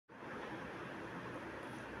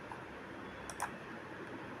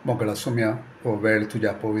मोगळा सुम्या हो वेळ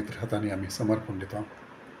तुझ्या पवित्र हातांनी आम्ही समर्पण दिता.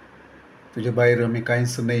 तुझ्या भायर आमी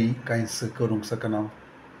कांयच नाही, कांयच करूंक शकना.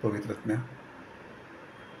 पवित्रत्म्या,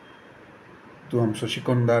 तूं आमचो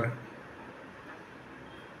शिकोंदार,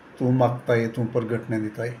 तूं मागताय, तूं परगटणें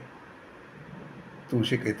दिताय, तूं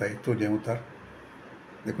शिकयताय तुजें उतर.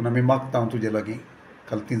 देखून आमी मागता तुजे लागीं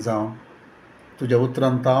खालती जावन तुज्या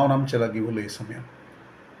उतरांत तावन आमचे लागीं उलय सुम्या.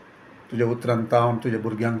 तुज्या उतरांत तावन तुज्या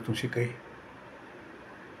भुरग्यांक तूं शिकय.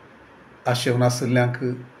 आशेव नाशिल्ल्यांक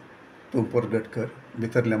तूं परगट कर.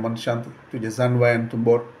 भितरल्या मनशांत तुज्या जाणवायान तूं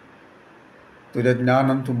बोर, तुज्या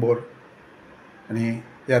ज्ञानान तूं बोर. आनी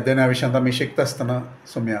ह्या देण्या विशयांत आमी शिकता आसतना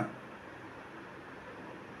सुम्या,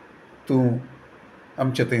 तूं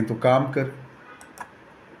आमचे थंय तूं काम कर.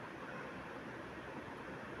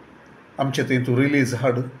 आमचे थंय तूं रिलीज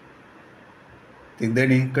हाड. ती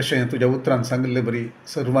देणी कशें तुज्या उतरांत सांगिल्ले बरी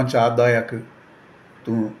सर्वांच्या आदायाक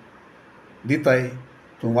तूं दिताय,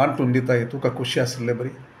 तूं वांटून दिताय. तुका खुशी आसले बरी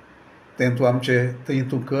तें तूं आमचे थंय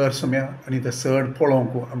तूं कर सुम्या. आनी तें चड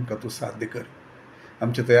पळोवंक आमकां तूं साध्य कर.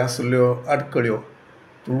 आमचे थंय आसल्यो आडकळ्यो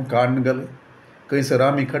तूं काडून घाल. खंयसर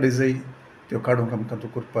आमी काडी जाय त्यो काडूंक आमकां तूं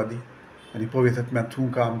कृपा दी. आनी पवित्रत्म्या, तूं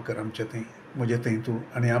काम कर आमचे थंय, म्हजे थंय तूं,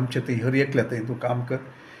 आनी आमचे थंय हर एकल्या थंय तूं काम कर.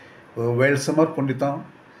 वेळ समर्पण दिता.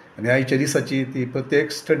 आनी आयच्या दिसाची ती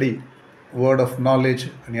प्रत्येक स्टडी वर्ड ऑफ नॉलेज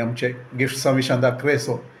आनी आमचे गिफ्ट्सां विशयांत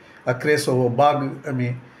अक्रेसो हो भाग आमी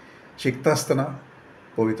शिकता आसतना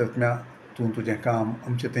पवित्रत्म्या, तूं तुजें काम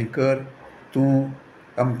आमचे थंय कर. तूं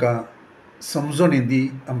आमकां समजणी दी,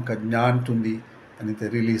 आमकां ज्ञान तूं दी, आनी तें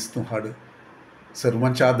रिलीज तूं हाड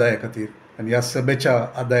सर्वांच्या आदाया खातीर आनी ह्या सभेच्या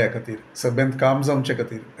आदाया खातीर, सभेंत काम जावचे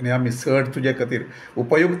खातीर, आनी आमी चड तुजे खातीर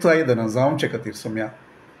उपयुक्त आयदनां जावचे खातीर सुम्या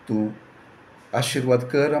तूं आशिर्वाद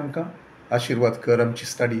कर. आमकां आशिर्वाद कर आमची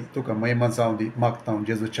स्टडी. तुका महिमा जावं दी मागता हांव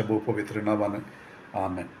जेजूच्या भोव पवित्र नांवान.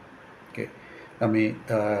 आमेन. ओके, आमी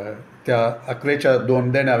त्या 11च्या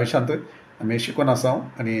 2 देण्या विशयांत आमी शिकून आसा.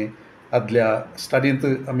 आनी आदल्या स्टडींत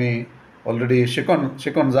आमी ऑलरेडी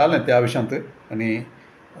शिकून जालें त्या विशयांत. आनी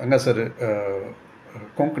हांगासर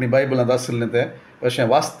कोंकणी बायबलांत आसलें तें अशें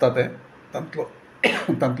वाचता तें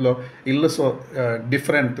तांतलो इल्लोसो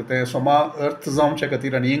डिफरंट तें सोमा अर्थ जावचे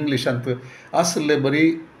खातीर आनी इंग्लिशांत आसले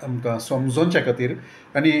बरी आमकां समजोवचे खातीर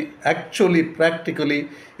आनी एक्चुअली प्रॅक्टिकली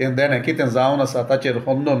हें देणें कितें जावन आसा ताचेर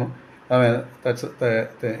होंदून हांवें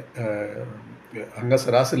तें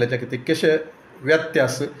हांगासर आसलें कितें कशें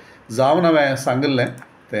व्यत्यास जावन हांवें सांगिल्लें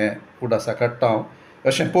तें उडासा काडटा हांव.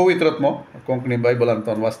 अशें पवित्रत्म कोंकणी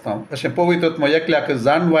बायबलांतल्यान वाचता हांव. अशें पवित्रत्म एकल्याक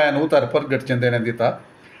जाणवायान उतार परगटचें देणें दिता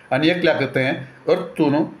आनी एकल्याक तें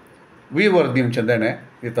अर्थून विवर दिवचें देणें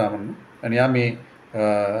दिता म्हणून. आनी आमी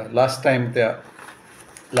लास्ट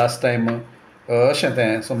टायम अशें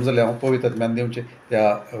तें समजलें हांव पवित्रत्म्यान दिवचें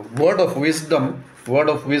त्या वर्ड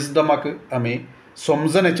ऑफ विजडमाक आमी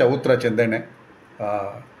समजणेच्या उतराचें देणें,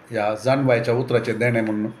 ह्या जाणवायच्या उतराचें देणें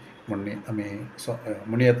म्हणून आमी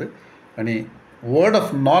म्हणयात. आनी वर्ड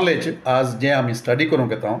ऑफ नॉलेज आज जें आमी स्टडी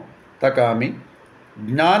करूंक येता ताका आमी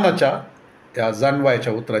ज्ञानाच्या ह्या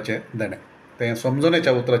जाणवायच्या उतराचें देणें, तें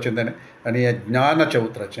समजणेच्या उतराचें देणें आनी ह्या ज्ञानाच्या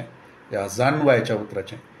उतराचें, ह्या जाणवायच्या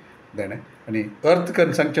उतराचें देणें. आनी अर्थ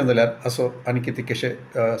करून सांगचें जाल्यार असो आनी कितें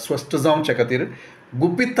कशें स्पश्ट जावचे खातीर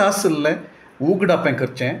गुपीत आसलें उगडापें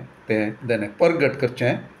करचें तें देणें, परगट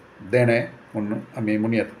करचें देणें म्हणून आमी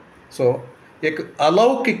म्हणयात. सो एक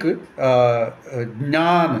अलौकीक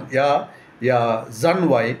ज्ञान ह्या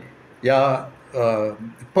जाणवाय ह्या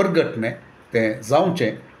परगटणें तें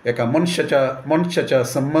जावचें एका मनशाच्या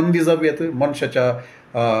संबंदी जावयेत,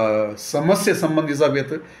 मनशाच्या समस्ये संबंदी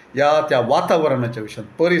जावयेत, या त्या वातावरणाच्या विशयांत,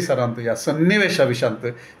 परिसरांत, ह्या सन्निवेशा विशयांत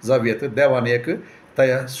जावयेत. देवान एक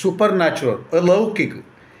त्या सुपर नॅचरल अलौकीक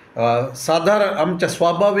साधारण आमच्या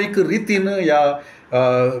स्वाभावीक रितीन या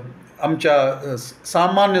आमच्या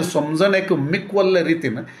सामान्य समजणेक मिकवल्ले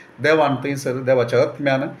रितीन देवान थंयसर देवाच्या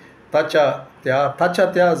आत्म्यान ताच्या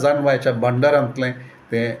त्या जाणवायच्या भांडारांतलें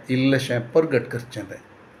तें इल्लेशें परगट करचें.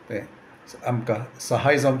 तें आमकां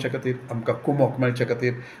सहाय जावचे खातीर, आमकां कुमोक मेळचे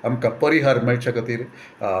खातीर, आमकां परिहार मेळचे खातीर,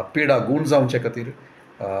 पिडा गूण जावचे खातीर,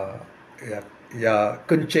 ह्या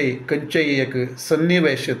खंयचेय एक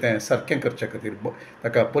सन्निवेश तें सारकें करचे खातीर,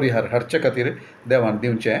 ताका परिहार हाडचे खातीर देवान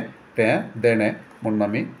दिवचें तें देणें म्हणून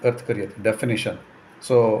आमी अर्थ करयात. डेफिनेशन.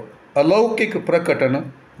 सो अलौकीक प्रकटन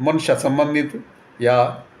मनशा संबंदीत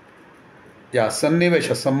ह्या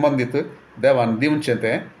सन्निवेशा संबंदीत देवान दिवचें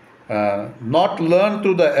तें not learn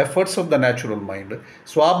through the efforts of the natural mind.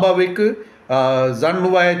 स्वाभावीक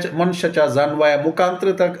मनशाच्या जाणवाया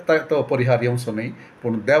मुखांतर तो परिहार येवचो न्ही,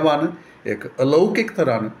 पूण देवान एक अलौकीक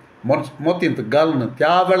तरान मोतींत घालून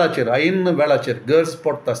त्या वेळाचेर, ऐन वेळाचेर गरज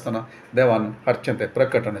पडटा आसतना देवान हाडचें तें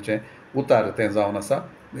प्रकटणाचें उतार तें जावन आसा.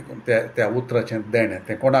 देखून त्या उतराचें देणें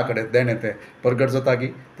तें कोणा कडेन देणें तें प्रगट जाता की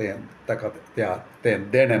ताका तें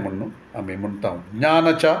देणें म्हणून आमी म्हणटा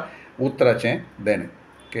ज्ञानाच्या उतराचें देणें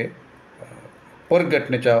ओके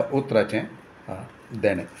परगटणेच्या उतराचें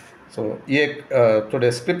देणें सो एक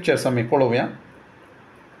थोडे स्क्रिप्चर्स आमी पळोवया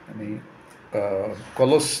आनी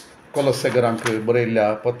कोलोसेगरांक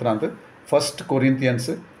बरयल्ल्या पत्रांत 1 कोरिंथियन्स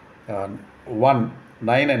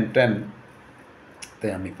 1:9 and 10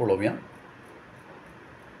 ते आमी पळोवया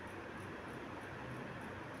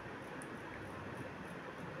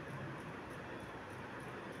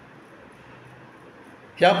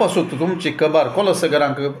ह्या पासून तुमची खबर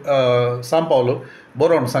कोलोसेगरांक सांपावलो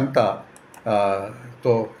बरोवन सांगता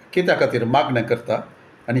तो कित्या खातीर मागणें करता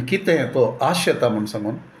आनी कितें तो आशेता म्हूण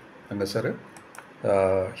सांगून हांगासर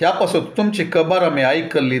ह्या पासून तुमची खबर आमी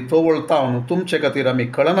आयकल्ली तो वळतावन तुमचे खातीर आमी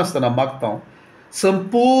कळनासतना मागता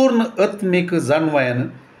संपूर्ण आत्मीक जाणवायेन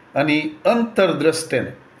आनी अंतरदृश्टेन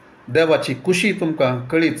देवाची खुशी तुमकां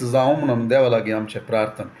कळीत जावं म्हणून देवा लागीं आमचें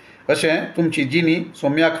प्रार्थना अशें तुमची जिणी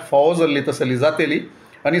सोम्याक फावो जाल्ली तसली जातली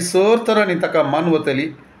आनी सर तरांनी ताका मानवतली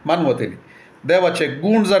देवाचे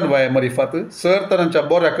गूण जाणवाय मरिफात सर तरांच्या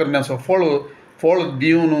बऱ्या करण्याचो फळ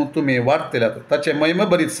दिवन तुमी वाडटल्यात ताचे महिमे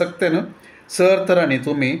बरीत सक्तेन सर तरांनी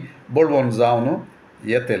तुमी बळवून जावन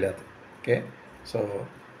येतल्यात ओके सो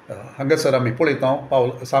हांगासर आमी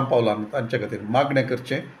पळयता सांपावलान तांचे खातीर मागणें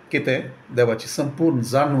करचें कितें देवाची संपूर्ण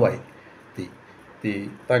जाणवाय ती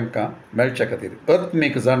तांकां मेळचे खातीर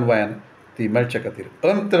आत्मीक जाणवायान ती मेळचे खातीर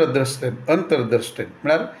अंतरदृश्टेन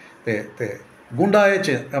म्हळ्यार ते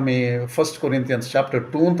गुंडायेचे आमी 1 कोरिंथियन्स चॅप्टर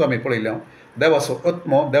 2 आमी पळयल्या देवाचो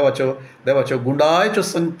आत्मो देवाच्यो गुंडायच्यो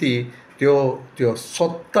संगती त्यो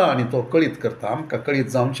सोदता आनी तो कळीत करता आमकां कळीत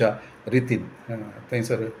जावच्या रितीन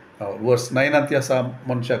थंयसर वर्स 9 आसा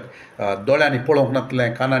मनशाक दोळ्यांनी पळोवंक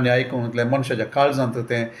नातलें कानांनी आयकूंक नातलें मनशाच्या काळजांत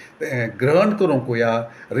तें ग्रहण करूंक या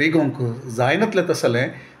रिगूंक जायनातलें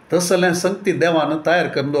तसलें संगती देवान तयार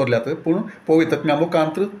करून दवरल्यात पूण पवित्र आत्म्या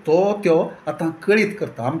मुखांत त्यो आतां कळीत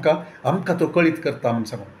करता आमकां तो कळीत करता म्हूण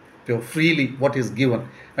सांगून त्यो फ्रीली वॉट इज गिवन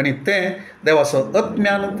आनी तें देवाचो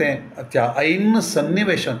आत्म्यान तें त्या ऐन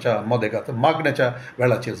सन्निवेशाच्या मोदेगात मागण्याच्या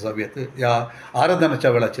वेळाचेर जावयेत ह्या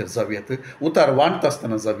आराधनाच्या वेळाचेर जावयेत उतार वांडटा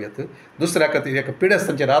आसतना जावयेत दुसऱ्या खातीर एका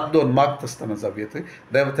पिडेस्तांचेर हात दवरून मागता आसतना जावयेत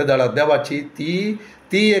त्या दाळा देवाची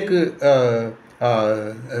ती एक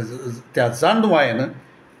त्या जाणवायेन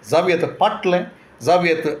जावयेत पाटलें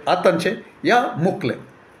जावयेत आतांचें या मुखलें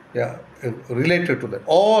या रिलेटेड टू दॅट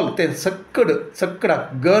ऑल तें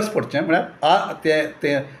सक्कडाक गरज पडचें म्हळ्यार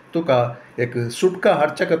तें तुका एक सुटका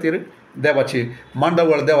हाडच्या खातीर देवाची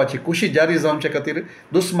मांडवळ देवाची खुशी जारी जावचे खातीर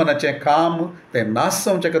दुस्मनाचें काम तें नाश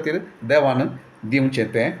जावचे खातीर देवान दिवचें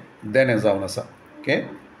तें देणें जावन आसा ओके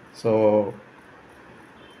सो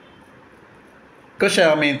कशें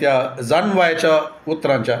आमी त्या जाणवायेच्या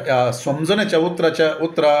उतरांच्या ह्या समजणेच्या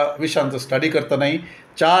उतरा विशयांत स्टडी करतनाय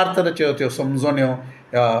 4 तरांच्यो त्यो समजण्यो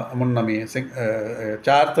म्हणून आमी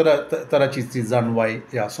 4 तरांची ती जाणवाय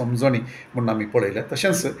ह्या समजणी म्हणून आमी पळयल्या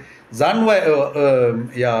तशेंच जाणवाय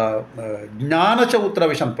ह्या ज्ञानाच्या उतरा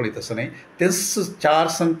विशयान पळयत आसतना तेच 4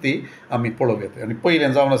 संगती आमी पळोवया आनी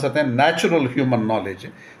पयलें जावन आसा तें नॅचरल ह्युमन नॉलेज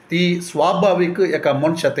ती स्वाभावीक एका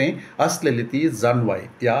मनशांतय आसलेली ती जाणवाय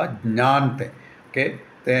ह्या ज्ञान तें ओके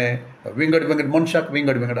तें विंगड मनशाक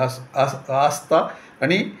विंगड आसता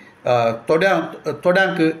आनी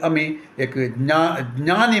थोड्यांक आमी एक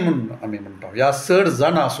ज्ञानी म्हणून आमी म्हणटा ह्या चड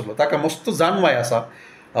जाणा आसलो ताका मस्त जाणवाय आसा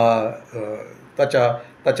ताच्या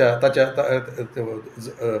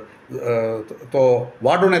तो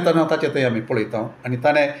वाडून येतना ताचे थंय आमी पळयता आनी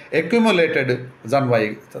ताणें एक्युमुलेटेड जाणवाय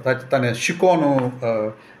ताणें शिकोवन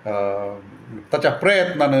ताच्या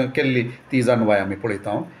प्रयत्नान केल्ली ती जाणवाय आमी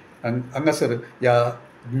पळयता हांगासर ह्या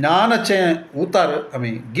ज्ञानाचें उतार आमी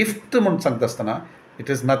गिफ्ट म्हणून सांगता आसतना it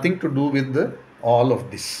is nothing to do with all of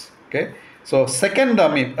these okay so second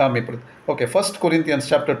आमी ओके 1 कोरिंथियन्स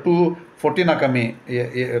चॅप्टर 2:14 आमी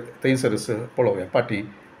थंयसर पळोवया फाटीं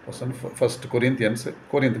पासून 1 कोरिंथियन्स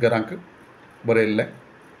कोरिंथकारांक बरयल्लें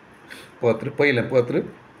पत्र पयलें पत्र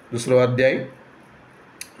 2रो अध्याय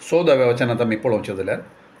 14व्या वचनांत आमी पळोवचें जाल्यार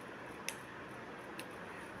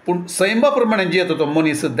पूण सैमा प्रमाणे जियेता तो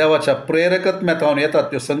मनीस देवाच्या प्रेरकत्म्यांत येतात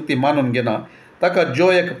त्यो संगती मानून घेना ताका ज्यो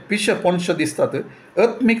एक पिशेपणश दिसतात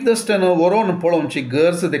आत्मीक दृश्टेन व्हरोवन पळोवची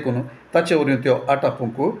गरज देखून ताचे वरवीं त्यो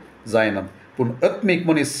आटापूंक जायना पूण आत्मीक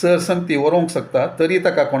मनीस सर संगती व्हरोवंक शकता तरी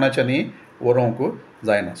ताका कोणाच्यानी व्हरूंक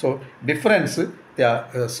जायना. सो डिफरन्स त्या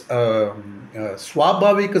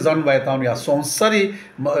स्वाभावीक जाणवायतावन ह्या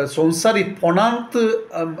संवसारीपणांत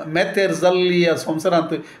मेतेर जाल्ली ह्या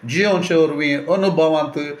संवसारांत जियोवचे वरवीं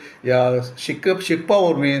अनुभवांत ह्या शिकपा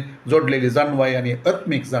वरवीं जोडलेली जाणवाय आनी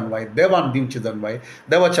आत्मीक जाणवाय, देवान दिवची जाणवाय,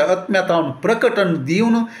 देवाच्या आत्म्यातावन प्रकटण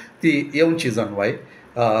दिवन ती येवची जाणवाय,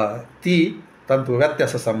 ती तांतूंत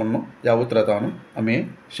व्यत्यास आसा म्हणून ह्या उतरांतावन आमी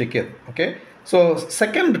शिकयत. Okay. So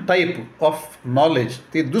second type of knowledge,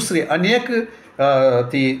 ती दुसरी आनी एक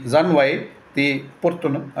ती जाणवाय, ती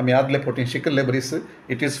परतून आमी आदले फावटी शिकल्ले बरीस.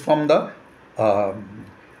 It is from the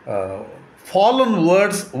fallen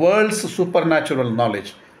world's supernatural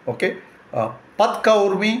knowledge. Okay. पथका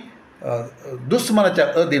वरवीं दुस्मनाच्या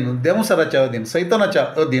अधीन, देवसराच्या अधीन, सैतानाच्या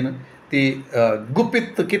अधीन ती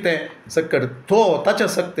गुपीत कितें सकट ताच्या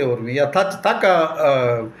सक्ते वरवीं या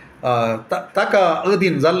ताका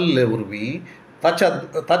अधीन जाल्ले वरवीं ताच्या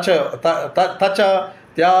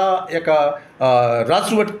त्या एका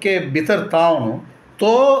राजवटके भितर तावन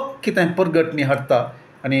तो कितें परगटणी हाडटा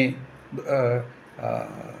आनी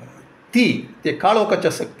ते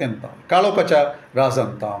काळोखाच्या सक्तेन तावन, काळोखाच्या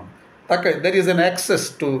राजान तावन ताका there is an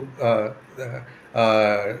access to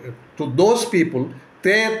those people.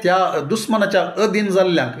 ते त्या दुस्मनाच्या अधीन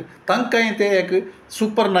जाल्ल्यांक तांकांय ते एक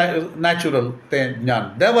सुपर नॅचरल तें ज्ञान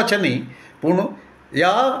देवाचें न्ही, पूण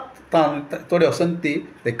ह्या थोड्यो संगती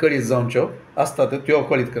ते कळीत जावच्यो आसतात, त्यो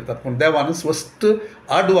कळीत करतात. पूण देवान स्वस्त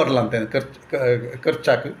आडवरलां तें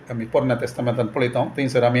करच्याक आमी पोरण्या तेस्तामेंतान पळयता.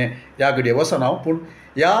 थंयसर आमी ह्या घडये वचना, पूण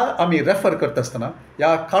ह्या आमी रेफर करता आसतना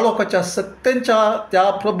ह्या काळोखाच्या सत्तेंच्या त्या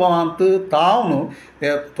प्रभावांत तावन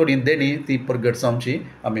ते थोडी देणी ती प्रगट जावची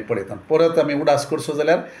आमी पळयता. परत आमी उडास करचो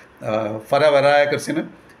जाल्यार फाऱ्या वेराय करसीन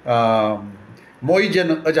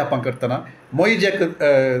मोइजेन अजापां करतना मोइजेक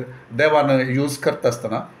देवान यूज करता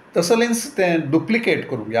आसतना तसलेंच तें डुप्लिकेट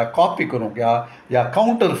करूंक या कॉपी करूंक या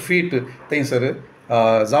कावंटर फीट थंयसर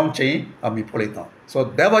जावचेंय आमी पळयता. सो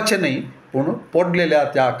देवाचें न्ही, पूण पडलेल्या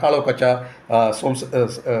त्या काळोखाच्या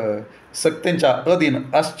सक्तेंच्या अधीन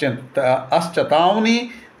आसच्या तावनी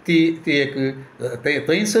ती एक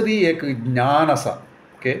थंयसरी एक ज्ञान आसा.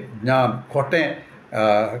 ओके. ज्ञान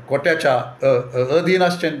खोट्याच्या अधीन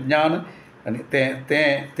आसचें ज्ञान आनी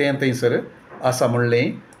तें थंयसर आसा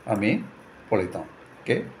म्हणलेंय आमी पळयता.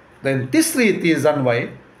 ओके. देन तिसरी ती जाणवाय,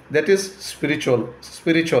 that is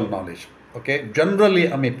spiritual knowledge. Okay. Generally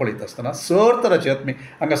आमी पळयता आसतना चड तरांची आत्मीक,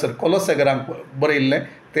 हांगासर कोलोसेगरांक बरयल्लें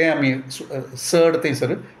तें आमी चड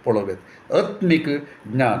थंयसर पळोवया. आत्मीक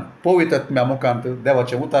ज्ञान पवित्र आत्म्या मुखांत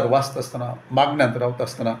देवाचें उतार वाचता आसतना, मागण्यांत रावता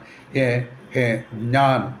आसतना हें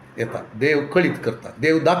ज्ञान येता. देव कळीत करता,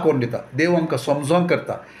 देव दाखोवन दिता, देव आमकां समजोवंक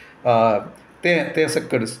करता. तें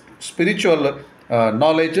सकट स्पिरिच्युअल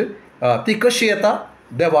नॉलेज. ती कशी येता?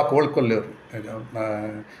 देवाक वळखले.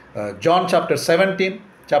 जॉन चॅप्टर 17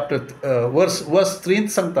 वर्स 3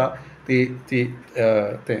 सांगता ती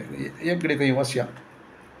एक घडी थंय वचया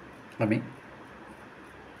आमी.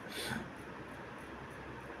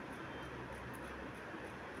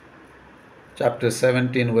 चॅप्टर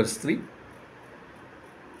 17 वर्स 3.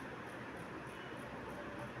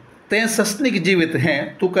 तें सस्नीक जिवीत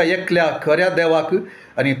हें तुका एकल्या खऱ्या देवाक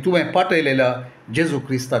आनी तुवें पाठयलेल्या जेजू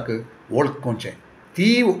क्रिस्ताक वळखुचें.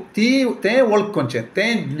 तें वळखुचें,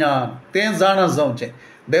 तें ज्ञान, तें जाणा जावचें,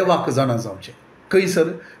 देवाक जाणा जावचें.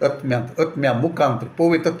 खंयसर आत्म्या मुखांत,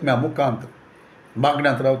 पवित्र आत्म्या मुखांत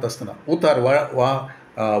मागण्यांत रावता आसतना, उतार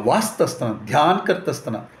वाचता आसतना, ध्यान करता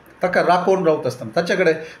आसतना, ताका राखून रावता आसतना, ताचे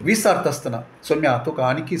कडेन विचारता आसतना, सोम्या तुका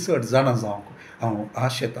आनीक चड जाणा जावंक हांव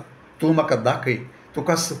आशेतां. तूं म्हाका दाखय,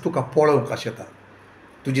 तुका पळोवंक आशेता.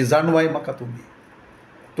 तुजी जाणवाय म्हाका तूं दी.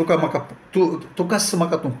 तुकाच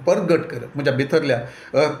म्हाका तूं परगट कर. म्हज्या भितरल्या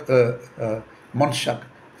मनशाक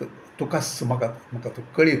तुकाच म्हाका तूं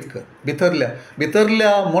कळीत कर.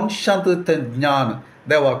 भितरल्या मनशांत तें ज्ञान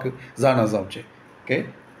देवाक जाणा जावचें. ओके.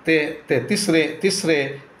 ते तिसरे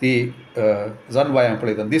ती जाणवाय हांव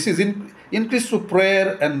पळयता. This is increase to prayer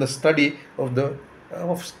end the study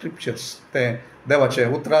of scriptures. तें देवाचे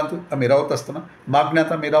उतरांत आमी रावता आसतना,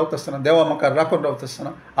 मागण्यांत आमी रावता आसतना, देवा म्हाका राखून रावता आसतना,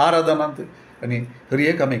 आराधनांत आनी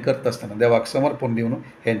हरयेक आमी करता आसतना देवाक समर्पण दिवन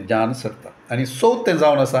हें ज्ञान सरता. आनी चवथें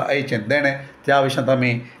जावन आसा आयचें देणें. त्या विशयांत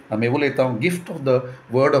आमी उलयता gift of the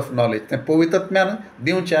word of knowledge. तें पवित्र आत्म्यान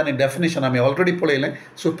दिवचें आनी डेफिनेशन आमी ऑलरेडी पळयलें.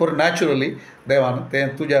 सुपर नॅचरली देवान तें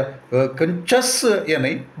तुज्या खंयच्याच हें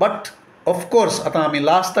न्ही, बट ऑफकोर्स आतां आमी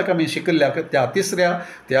लास्टाक आमी शिकल्ल्याक त्या तिसऱ्या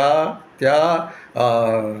त्या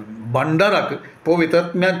भंडाराक पवित्र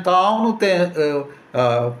आत्म्यान तावन ते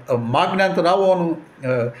मागण्यांत रावून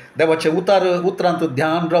देवाचे उतरांत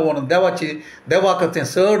ध्यान रावून देवाक तें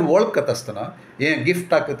चड वळखत आसतना हें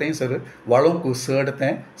गिफ्टाक थंयसर वाळूंक चड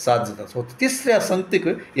तें साथ जाता. सो तिसऱ्या संगतीक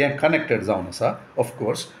हें कनेक्टेड जावन आसा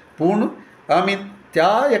ऑफकोर्स. पूण आमी त्या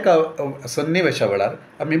एका सन्निवेशा वेळार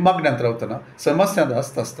आमी मागण्यांत रावतना समस्यांत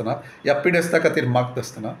आसतना ह्या पिडेस्ता खातीर मागता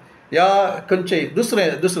आसतना ह्या खंयचेय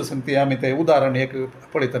दुसरे संगती आमी तें उदाहरण एक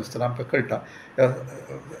पळयता आसतना आमकां कळटा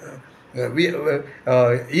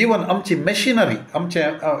इवन आमची मॅशिनरी आमचे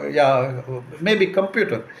या may be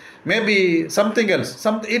computer may be something else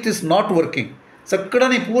it is not working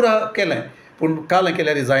सगळ्यांनी पुरा केलें पूण कालें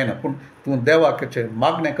केल्यार जायना. पूण तूं देवाचे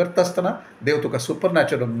मागणें करता आसतना देव तुका सुपर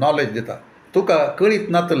नॅचरल नॉलेज दिता. तुका कळीत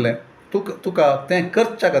नातलें तुका तें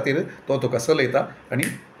करच्या खातीर तो तुका चलयता आनी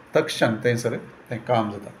तक्षण थंयसर तें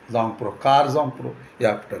काम जाता. जावंक पुरो कार जावंक पुरो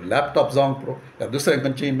या लॅपटॉप जावंक पुरो या दुसरें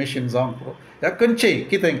खंयचेय मशीन जावंक पुरो या खंयचेय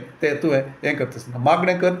कितें तें तुवें हें करता आसतना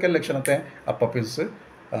मागणें केल्ले क्षणां तें आपापीस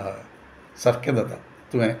सारकें जाता.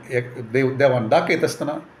 तुवें एक देवान दाखयता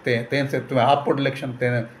आसतना तें तुवें आपडलें क्षण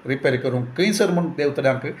तें रिपेर करूंक खंयसर म्हूण देव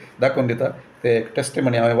थोड्यांक दाखोवन दिता. तें एक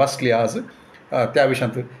टेस्टिमनी हांवें वाचली आज त्या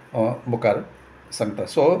विशयांत मुखार सांगता.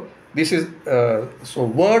 So this is so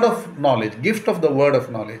word of knowledge gift of the word of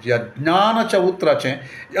knowledge या ज्ञानाच्या उतराचें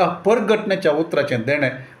या परगटण्याच्या उतराचें देणें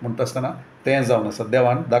म्हणटा आसतना तें जावन आसा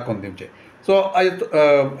देवान दाखोवन दिवचें. सो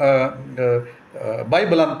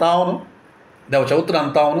बायबलांत तावन देवाच्या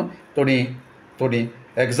उतरांत तावन थोडी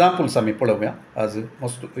एग्जाम्पल्स आमी पळोवया. आज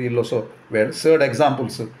मस्त इल्लोसो वेळ 6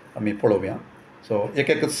 एग्जाम्पल्स आमी पळोवया. सो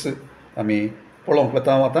एकच आमी पळोवंक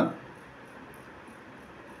वता आतां.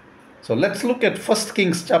 So let's look at 1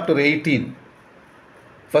 Kings chapter 18.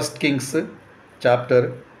 1 Kings chapter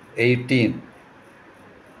 18.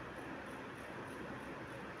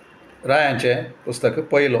 रायांचें पुस्तक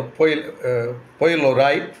पयलो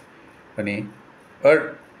राय आनी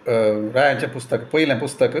रायांचें पुस्तक पयलें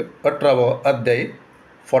पुस्तक 18वो अध्याय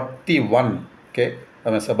 41. ओके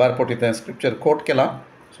हांवें सबार पोटी तें स्क्रिप्चर कोट केलां.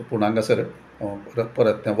 सो पूण हांगासर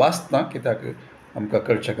परत तें वाचता कित्याक आमकां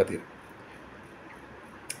कळचे खातीर.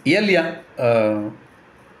 एलिया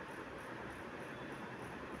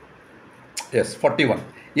 41.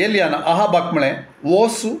 एलियान आहाबाक म्हळें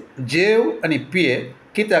वोस जेव आनी पिये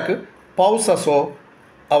कित्याक पावसाचो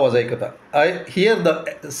आवाज आयकता. I here the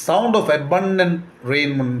sound of एबंडंट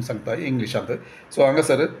rain म्हणून सांगता इंग्लिशांत. सो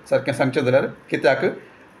हांगासर सारकें सांगचें जाल्यार कित्याक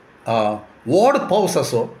व्हड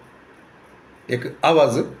पावसाचो एक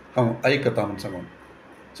आवाज हांव आयकता म्हणून सांगून.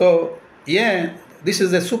 सो हें this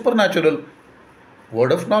is a super natural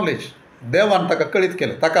word of knowledge. देवान ताका कळीत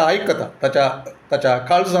केलें ताका आयकता ताच्या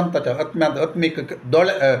काळजांत ताच्या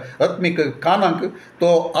आत्मीक कानांक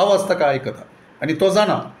तो आवाज ताका आयकता आनी तो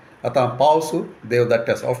जाणा आतां पावस देव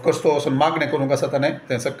धाडटा आसा. ऑफकोर्स तो वचून मागणें करूंक आसा ताणें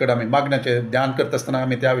तें सकट आमी मागण्याचें ध्यान करता आसतना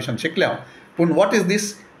आमी त्या विशयान शिकल्या. पूण what is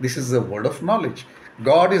this is a word of knowledge.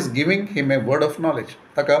 God is giving him a word of knowledge.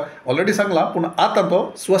 ताका ऑलरेडी सांगलां पूण आतां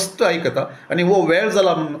तो स्वस्त आयकता आनी वो वेळ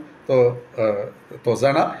जाला म्हणून तो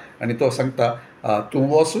जाणा आनी तो सांगता तूं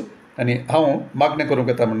वच आनी हांव मागणें करूंक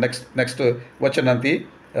येता म्हूण नेक्स्ट वचनांत ती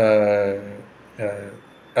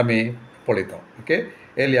आमी पळयता. ओके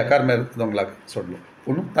एलिया कार्मेल दोंगलाक सोडलो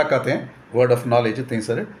पूण ताका तें वर्ड ऑफ नॉलेज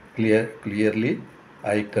थंयसर क्लियरली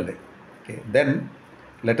आयकलें. Okay then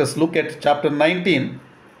let us look at chapter 19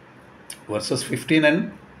 versus 15 and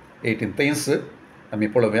 18. थंयच आमी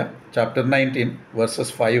पळोवया chapter 19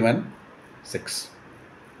 versus 5 and 6.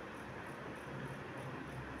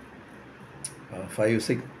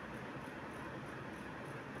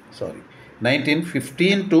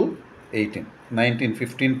 19:15 to 18.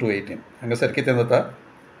 19:15 to 18 हांगासर कितें जाता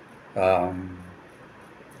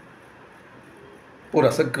पुरा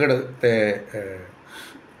सगळं ते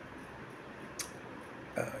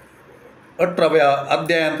 18व्या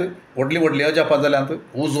अध्यायांत व्हडली अजापां जाल्यांत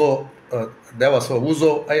उजो देवाचो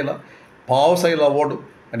उजो आयला पावस आयला व्हड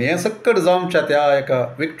आनी हें सकट जावनच्या त्या एका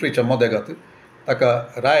विक्ट्रीच्या मोदेगांत ताका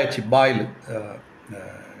रायाची बायल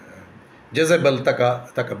जेजेबल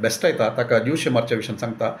ताका बेस्टायता ताका दिवशे मारच्या विशयान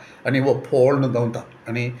सांगता आनी वो फोळण धांवता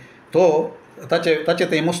आनी तो ताचे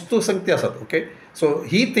ते मस्त संगती आसात. ओके सो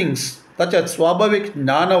ही थिंग्स ताच्या स्वाभावीक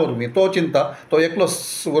ज्ञाना वरवीं तो चिंता तो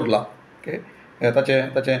एकलोच उरला. ओके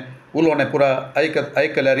ताचें उलोवणें पुरा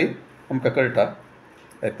आयकल्यार आमकां कळटा.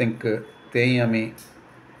 आय थिंक तेंय आमी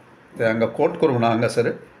ते हांगा कोट करूंक ना हांगासर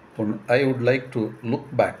पूण I would like to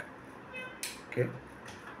look back. Okay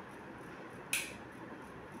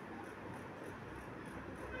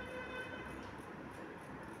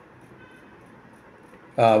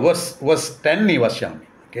वर्स 10 न्ही वाचया आमी.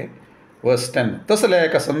 ओके वर्स 10. तसल्या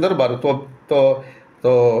एका संदर्भार तो तो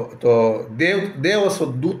तो तो देव असो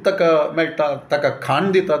दूत ताका मेळटा, ताका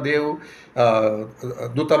खाण दिता, देव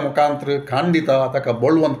दुता मुखांतर खाण दिता, ताका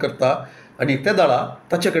बळवंत करता आनी ते दाळा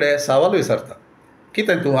ताचे कडेन सवाल विचारता,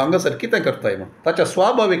 कितें तूं हांगासर कितें करताय म्हूण. ताच्या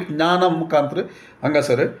स्वाभावीक ज्ञाना मुखांतर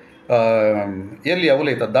हांगासर एलिया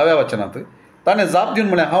उलयता 10व्या वचनांत. ताणें जाप दिवन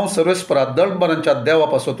म्हळें, हांव सर्वेस्परा दळबरांच्या देवा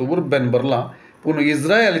पासत उर्बेन भरलां, पूण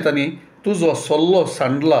इस्रायलितांनी तुजो सल्लो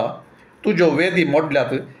सांडला, तुज्यो वेदी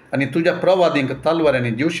मोडल्यात आनी तुज्या प्रवादींक तलवारांनी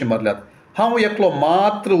दिवशी मारल्यात. हांव एकलो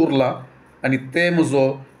मात्र उरलां आनी ते म्हजो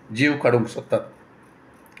जीव काडूंक सोदतात.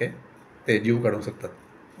 ओके, ते जीव काडूंक सोदतात.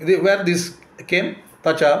 वेर दीस केम,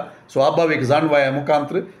 ताच्या स्वाभावीक जाणवाया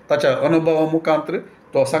मुखांतर, ताच्या अनुभवा मुखांतर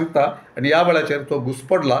तो सांगता आनी ह्या वेळाचेर तो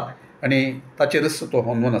घुसपडला आनी ताचेरच तो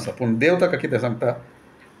होनवन आसा. पूण देव ताका कितें सांगता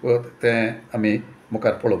तें आमी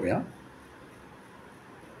मुखार पळोवया.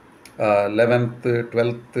 11th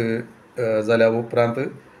 12th जाल्या उपरांत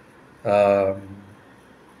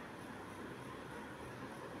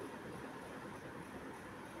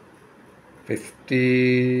 15.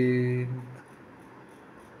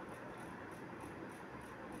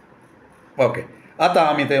 ओके, आतां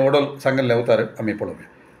आमी तें वडोल सांगिल्लें उतार आमी पळोवया.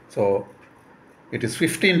 So it is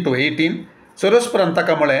 15 to 18. सर्वेस्परान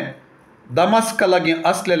ताका म्हळें, दमास्का लागीं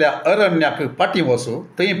आसलेल्या अरण्याक फाटीं वचो,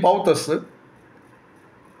 थंय पावतस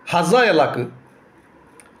हाजायलाक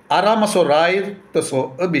आरामाचो राय तसो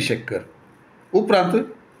अभिशेक कर. उपरांत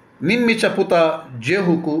निम्मीच्या पुता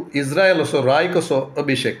जेहूक इस्रायलाचो राय कसो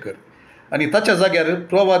अभिशेक कर आनी ताच्या जाग्यार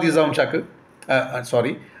प्रवादी जावच्याक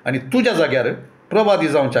आनी तुज्या जाग्यार प्रवादी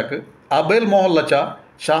जावच्याक आबेल मोहल्लाच्या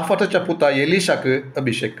शाफाटाच्या पुता एलिशाक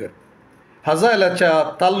अभिशेक कर. हाजायलाच्या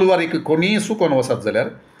तलवारीक कोणीय सुकोन वचत जाल्यार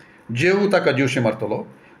जेहू ताका दिवशी मारतलो.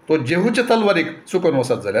 तो जेहूच्या तलवारीक सुकोन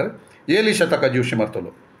वचत जाल्यार एलिशा ताका दिवशी मारतलो.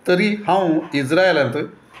 तरी हांव इस्रायलांत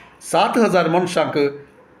 7,000 मनशांक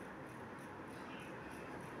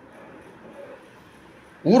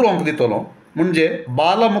उरोंक दितलो, म्हणजे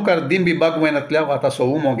बाला मुखार दिंबी बागवयनांतल्या वा ताचो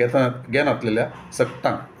उमो घेनातलेल्या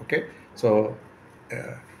सक्तांक. ओके, सो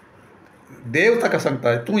देव ताका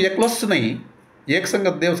सांगता, तूं एकलोच न्ही. एक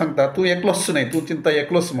संगत देव सांगता, तूं एकलोच न्ही, तूं चिंता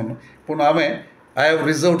एकलोच म्हणून, पूण आय हॅव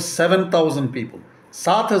रिजर्वड 7,000 पीपल.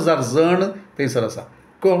 7,000 जण थंयसर आसा.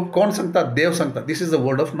 कोण सांगता? देव सांगता. This is the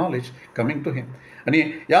word of knowledge coming to हिम. आनी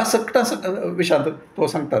ह्या सक्ता विशयांत तो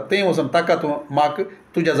सांगता, थंय वचून ताका तूं माग,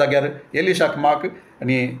 तुज्या जाग्यार एलिशाक माग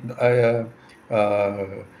आनी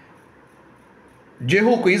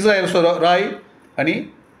जेहूक इस्रायलाचो राय आनी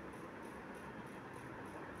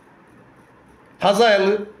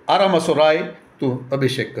हाजायल आरामाचो राय तूं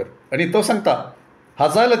अभिशेक कर. आनी तो सांगता,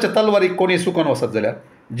 हाजायलाच्या तलवारीक कोणी सुकोन वचत जाल्यार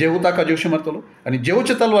जेहू ताका दिवशी मारतलो आनी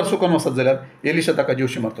जेहूची तलवार सुकोन वचत जाल्यार एलिशा ताका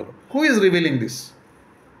दिवशी मारतलो. हू इज रिविलिंग दीस?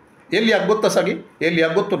 एलियाक गोत्ता सागी?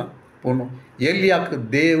 एलियाक गोत्तू ना, पूण एलियाक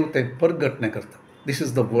देव तें परगटणें करता. This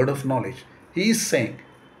is the word of knowledge. He is saying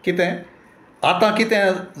कितें आतां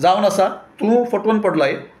कितें जावन आसा, तूं फटवून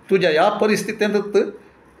पडलाय, तुज्या ह्या परिस्थितींत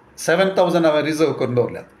 7,000 हांवें रिजर्व करून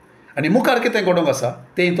दवरल्यात आनी मुखार कितें घडोवंक आसा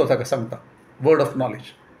तें तो ताका सांगता. Word of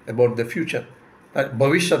knowledge about the future,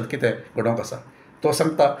 भविश्यांत कितें घडोवंक आसा तो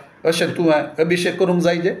सांगता. अशें तुवें अभिशेक करूंक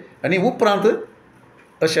जाय जे आनी उपरांत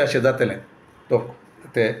अशें जातलें, तो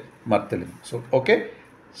तें मारतलें. So okay,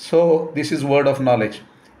 so this is word of knowledge.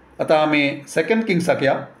 आतां आमी 2 किंग्साक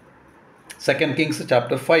या. 2 किंग्स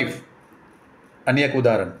चॅप्टर 5 आनी एक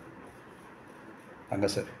उदाहरण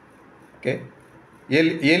हांगासर. ओके,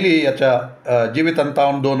 एलियाच्या जिवितांत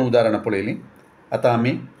हांव 2 उदाहरणां पळयलीं. आतां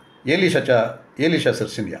आमी एलिशा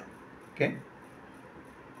सरसून या. ओके,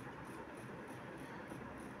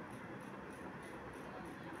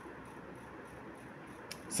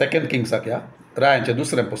 सेकंड किंग्साक या. रायांचें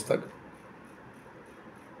दुसरें पुस्तक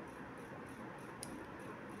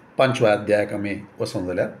 5व्या अध्यायाक आमी वचूंक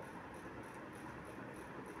जाल्यार.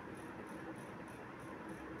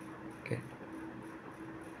 ओके,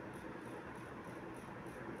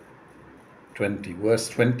 20 वर्स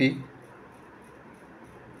 20.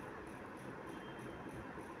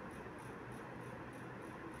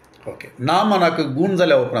 ओके, नामानाक गूण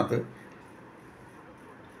जाल्या उपरांत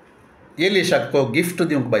एलिशाक तो गिफ्ट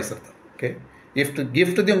दिवंक भायर सरता. ओके,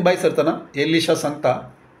 गिफ्ट दिवंक भायर सरतना एलिशा सांगता.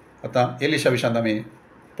 आतां एलिशा विशयांत आमी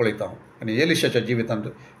पळयता आनी एलिशाच्या जिवितांत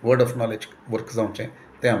वर्ड ऑफ नॉलेज वर्क जावचें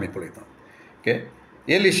तें आमी पळयता. ओके,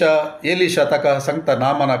 एलिशा ताका सांगता,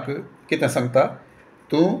 नामानाक कितें सांगता,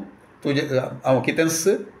 तुजें हांव कितेंच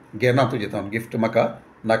घेना तुजें हांव गिफ्ट म्हाका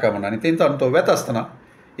नाका म्हणून. आनी तेन्ना तो वेता आसतना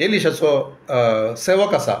एलिशाचो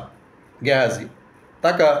सेवक आसा गेहाजी,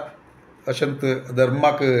 ताका अशेंत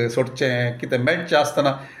धर्माक सोडचें कितें मेळचें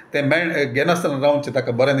आसतना तें घेनासतना रावचें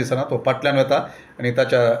ताका बरें दिसना. तो फाटल्यान वता आनी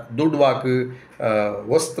ताच्या दुडवाक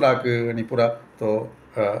वस्त्राक आनी पुरा तो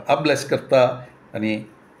अभ्यास करता आनी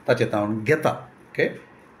ताचें तावन घेता. ओके,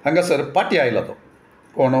 हांगासर पाटी आयला तो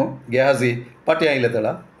कोण गेहाजी पाटी आयले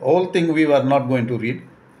तेला hole thing we R not going to read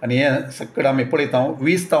आनी हें सक्कड आमी पळयता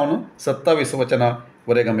 20 तावन 27 वचनां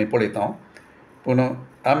वरेग आमी पळयता. पूण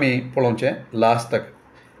आमी पळोवचें लास्टाक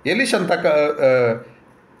एलिशान ताका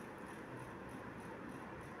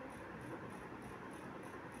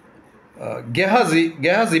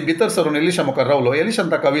गेहाजी भितर सरून एलिशा मुखार रावलो.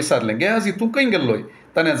 एलिशान ताका विचारलें, गेहाजी तूं खंय गेल्लोय?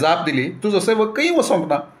 ताणें जाप दिली, तुजो सेवक खंय वचोंक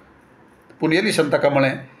ना. पूण एलिशान ताका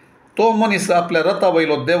म्हळें, तो मनीस आपल्या रथा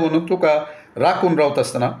वयलो देंवन तुका राखून रावता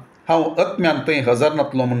आसतना हांव अत्म्यान थंय हजर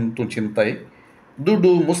नातलो म्हूण तूं चिंताय?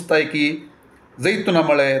 दुडू मुस्तायकी जैतुना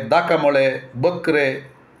मळे दाका मळे बकरे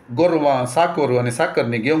गोरवां साकर आनी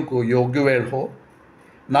साकरनी घेवंक योग्य वेळ हो?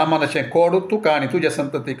 नामान अशें कोड तुका आनी तुज्या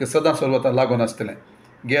संततीक सदां सर्वता लागून आसतलें.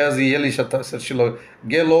 गेहाजी एलिशा सरशिल्लो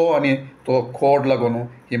गेलो आनी तो खोड लागून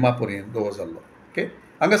हिमापुरी दोवो जाल्लो. ओके,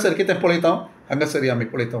 हांगासर कितें पळयता? हांगासर आमी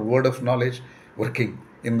पळयता word of knowledge working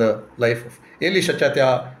in the life of एलिशाच्या त्या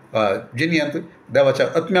जिणयेंत देवाच्या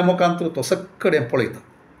आत्म्या मुखांत तो सक्कडें पळयता.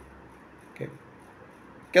 ओके,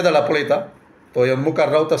 केदाळा पळयता, तो येवन मुखार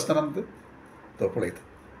रावता आसतनांत तो पळयता,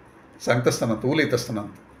 सांगता आसतना तो उलयता आसतनांत.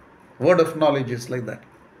 Word of knowledge is like that.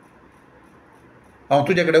 हांव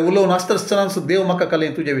तुजे कडेन उलोवन आसता आसतनाच देव म्हाका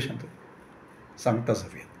कळ्ळें तुजे विशयांत सांगता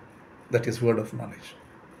जावं. That is word of knowledge.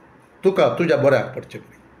 तुका तुज्या बऱ्याक पडचें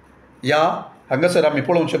बरी. या हांगासर आमी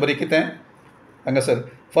पळोवचें बरी कितें हांगासर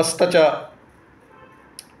फस्टाच्या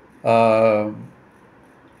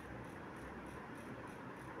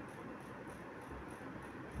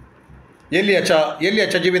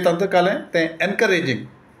एलियाच्या जिवितांत कालें तें एनकरेजींग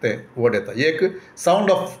तें वर्ड येता. एक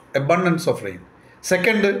sound of एबंडन्स of rain.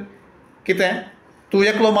 Second कितें, तूं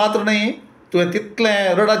एकलो मात्र न्ही, तुवें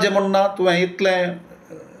तितलें रडाचें म्हणना, तुवें इतलें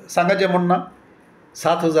सांगाचें म्हणना.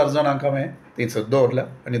 7,000 जाणांक हांवें थंयसर दवरल्या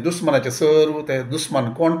आनी दुस्मानाचे सर्व ते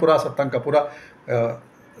दुस्मान कोण पुरो आसात तांकां पुरा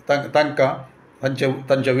तांकां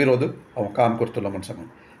तांच्या विरोध हांव काम करतलो म्हूण सांगून.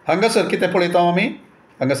 हांगासर कितें पळयता आमी?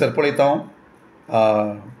 हांगासर पळयता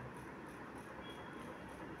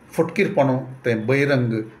फटकीरपणू तें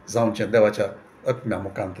बहिरंग जावचें देवाच्या आत्म्या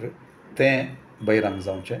मुखांत्र. तें बहिरंग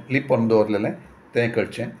जावचें, लिपोवन दवरलेलें तें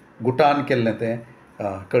करचें, गुटान केल्लें तें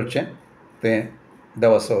करचें. तें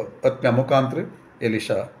देवाचो आत्म्या मुखांत्र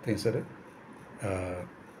एलिशा थंयसर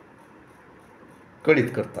कळीत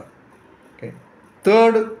करता. ओके,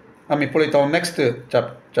 थर्ड आमी पळयता नेक्स्ट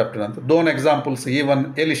चॅप्टरांत 2 एग्जाम्पल्स इवन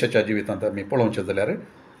एलिशाच्या जिवितांत आमी पळोवचें जाल्यार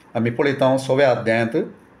आमी पळयता 6व्या अध्यायांत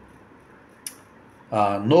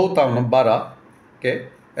 9 तावन 12. ओके,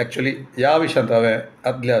 एक्चुली ह्या विशयांत हांवें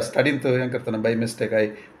आदल्या स्टडींत हें करतना बाय मिस्टेक आय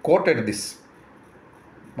कोटेड दीस.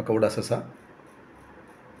 म्हाका उडास आसा.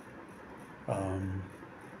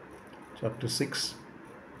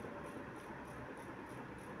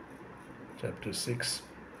 chapter 6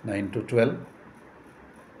 9 to 12.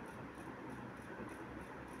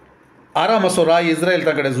 आराम असो राय इस्रायल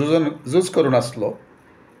तांकडे झूज करून आसलो.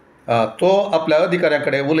 तो आपल्या अधिकाऱ्यां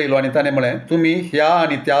कडेन उलयलो आनी ताणें म्हळें, तुमी ह्या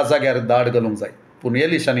आनी त्या जाग्यार दाड घालूंक जाय. पूण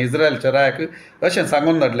एलिशान इस्रायलच्या रायाक अशें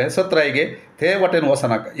सांगून धाडलें, सत्रायगे ते वटेन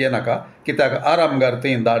वचनाका येनाका, कित्याक आरामगार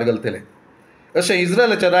थंय दाड घालतले. अशें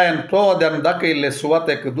इस्रायलाच्या रायान प्रवाद्यान दाखयल्ले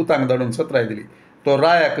सुवातेक दुतांक धाडून सत्राय दिली. तो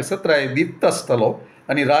रायाक सत्राय दित आसतलो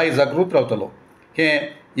आनी राय जागृत रावतलो. हें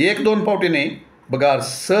 1-2 फावटी न्ही, बगार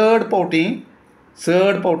 6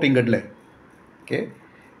 फावटी घडलें. ओके,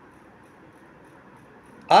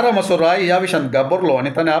 आराम असो राय ह्या विशयान घाबरलो आनी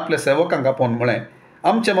ताणें आपल्या सेवकांक आपोवन म्हळें,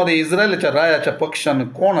 आमचे मदें इस्रायलाच्या रायाच्या पक्षान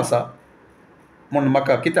कोण आसा म्हूण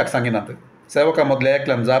म्हाका कित्याक सांगिनात? सेवकां मदल्या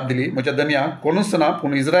एकल्यान जाप दिली, म्हज्या धन्या कोणूच ना,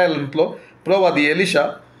 पूण इस्रायलांतलो प्रवादी एलिशा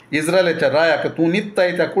इस्रायलाच्या रायाक तूं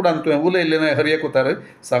नित्ताय त्या कुडान तुवें उलयलें हर एक उतार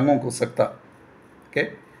सांगूंक शकता. Okay,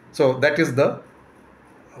 so that is the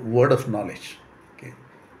word of knowledge. Okay,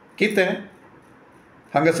 कितें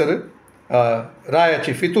हांगासर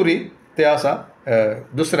रायाची फितुरी तें आसा,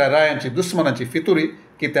 दुसऱ्या रायांची दुस्मानाची फितुरी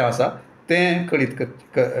कितें आसा तें कळीत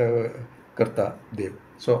करता देव.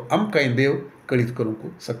 सो आमकांय देव कळीत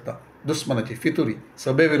करूंक शकता. दुस्मानाची फितुरी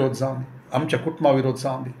सभे विरोध जावं दी, आमच्या कुटुंबा विरोध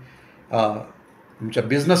जावं दी, आमच्या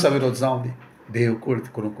बिझनसा विरोध जावं दी, देव कळीत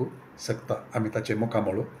करूंक शकता आमी ताचे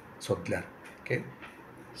मुखामळो सोदल्यार. ओके,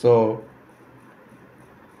 सो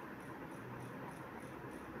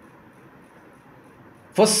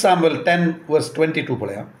फर्स्ट सॅम्युएल 10:22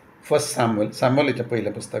 पळया. फर्स्ट सॅम्युएलीचें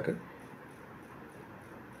पयलें पुस्तक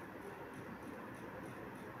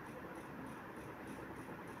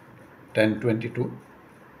 10:22.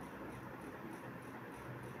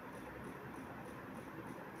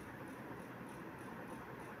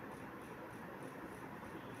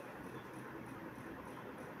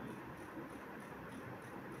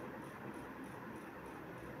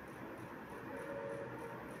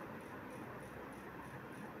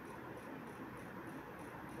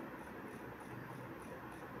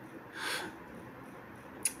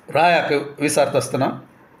 रायाक विचारता आसतना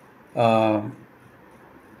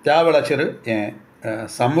त्या वेळाचेर हें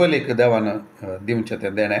सामुएलीक देवान दिवचें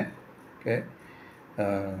तें देणें ओके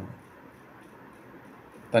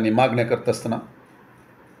तांणी मागणें करता आसतना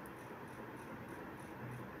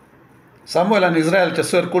सामुएलान इस्रायलच्या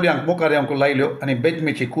सर कुळयांक मुखार येवंक लायल्यो आनी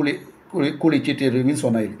बेजमेची कुळी चिटीर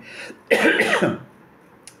विंचून आयली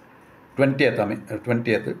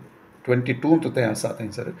 22 तें आसा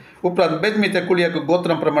थंयसर उपरांत बेजमीच्या कुळयाक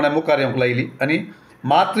गोत्रा प्रमाणे मुखार येवंक लायली आनी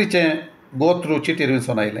मात्रीचें गोत्र चिटीर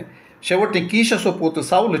विंचून आयलें शेवटी कीशाचो पूत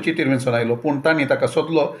सावल चिटीर विंचून आयलो पूण तांणी ताका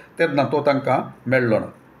सोदलो तेन्ना तो तांकां मेळ्ळो ना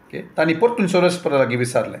ओके तांणी परतून सोरेस्परा लागीं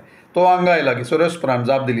विचारलें तो आंगाय लागीं सोरेस्परान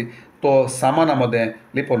जाप दिली तो सामाना मदें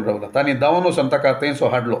लिपोवन रावला तांणी धांवन वचून ताका थंयचो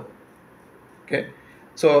हाडलो okay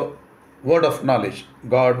so word of knowledge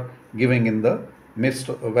God giving in the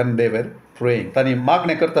mist when they वर प्रेयींग तांणी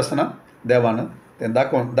मागणें करता आसतना देवान तें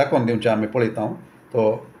दाखोवन दिवचें आमी पळयता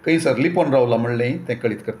तो खंयसर लिपोवन रावला म्हणलेंय तें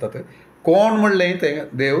कळीत करतात कोण म्हणलेंय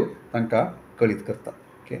तें देव तांकां कळीत करता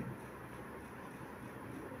ओके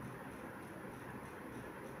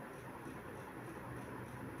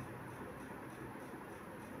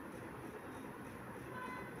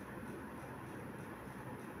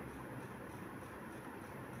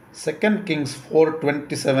सेकंड किंग्स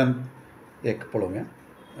 4:27 एक पळोवया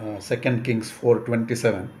सेकंड किंग्स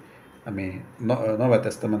 4:27 आमी नव्या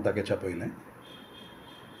तेस्तामेंताक हेच्या पयलें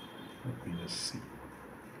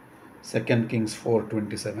सेकंड किंग्स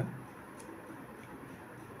 4:27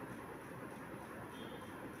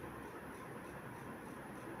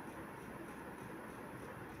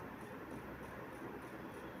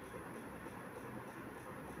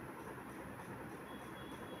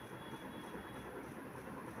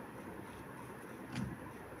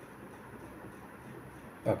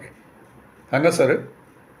 ओके हांगासर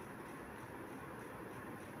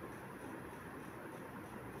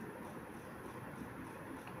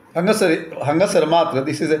हांगासर मात्र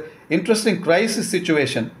दिस is a interesting crisis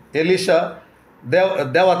situation Elisha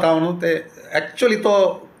देवाक न्हू ते एक्चुअली तो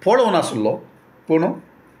पळोवन नासलो पूण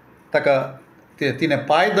ताका तिणें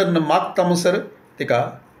पांय धरून मागता म्हणसर तिका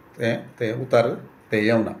तें उतार तें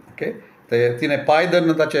येवना ओके ते तिणें पांय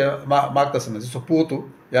धरून ताचे मागता आसतना तिचो पूत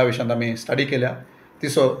ह्या विशयान आमी स्टडी केल्या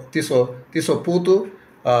तिचो पूत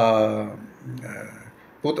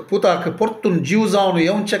पुताक परतून जीव जावन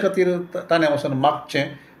येवचे खातीर ताणें वचून मागचें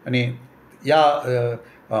आनी ह्या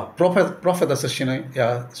प्रोफेत आसा न्हय ह्या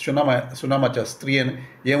सुनामाच्या स्त्रियेन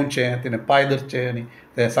येवचें तिणें पांय धरचें आनी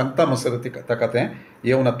तें सांगता म्हणसर ताका तें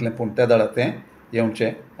येवनातलें पूण त्या दाळा तें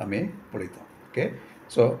येवचें आमी पळयता ओके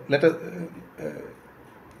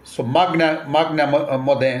सो मागण्या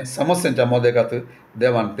मोदें समस्यांच्या मोदेगात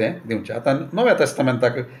देवान तें दिवचें आतां नव्या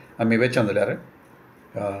तेस्तामेंताक आमी वेचन जाल्यार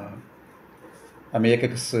आमी एक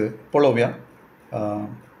पळोवया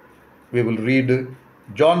we will read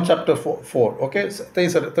John chapter 4 okay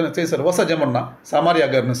थंयसर वचचें म्हणना सामारिया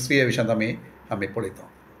घर स्त्रिये विशयांत आमी पळयता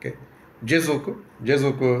ओके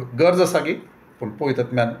जेजूक गरज आसा गी पूण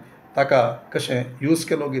पवित्रत्म्यान ताका कशें यूज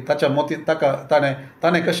केलो गी ताच्या मोती ताका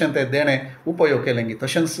ताणें कशें तें देणें उपयोग केलें गी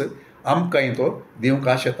तशेंच आमकांय तो दिवंक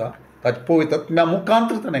आशेता ताच्या पवित्रत्म्या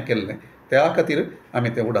मुखांतर ताणें केल्लें त्या खातीर आमी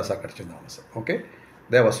तें उडासा काडचें जावन आसा ओके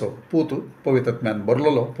देवाचो पूत पवित्रत्म्यान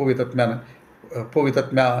भरलेलो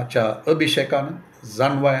पवित्रत्म्याच्या अभिशेकान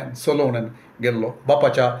जाणवायन चलोवण्यान गेल्लो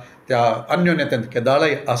बापाच्या त्या अन्योन्यतेंत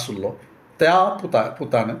केदाळय आसलो त्या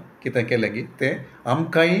पुतान कितें केलें गी तें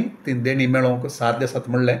आमकांय ती देणी मेळोवंक साध्य आसात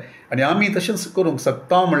म्हणलें आनी आमी तशेंच करूंक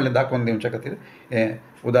शकता म्हणलें दाखोवन दिवचे खातीर हें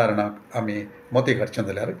उदाहरणाक आमी मोती काडचें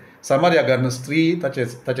जाल्यार सामारिया घरान स्त्री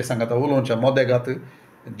ताचे सांगाता उलोवच्या मोदेगात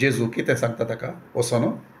जेजू कितें सांगता ताका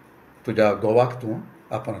वचोन तुज्या घोवाक तूं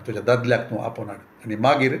आपणाक तुज्या दादल्याक तूं आपणाक आनी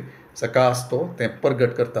मागीर सकाळच तो तें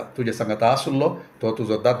परगट करता तुजे सांगाता आसलो तो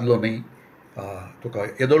तुजो दादलो न्ही तुका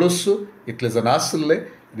येदोळूच इतले जण आसले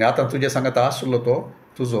आनी आतां तुजे सांगाता आसलो तो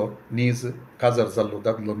तुजो नीज काजर जाल्लो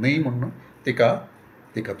दादलो न्ही म्हणून तिका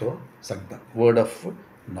तो सांगता वर्ड ऑफ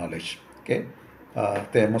नॉलेज ओके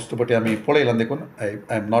ते मस्तपटी आमी पळयलां देखून I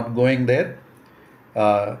am not going there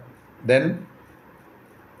then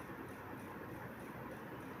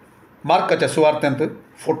मार्काच्या सुवार्थेंत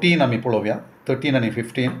 14 आमी पळोवया 13 आनी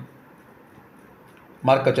 15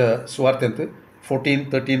 मार्काच्या सुवार्थेंत 14,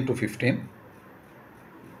 13 to 15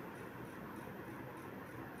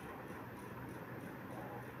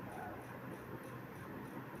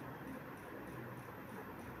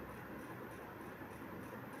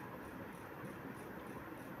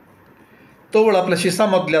 तो वेळ आपल्या शिसा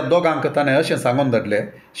मदल्या दोगांक ताणें अशें सांगून धाडलें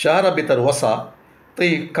शहरा भितर वसा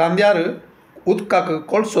थंय कांद्यार उदकाक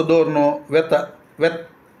कोळसो दवरून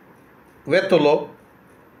वेतलो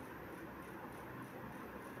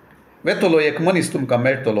वेतलो एक मनीस तुमकां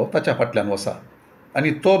मेळटलो ताच्या फाटल्यान वसा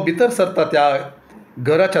आनी तो भितर सरता त्या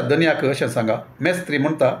घराच्या दनयाक अशें सांगा. मेस्त्री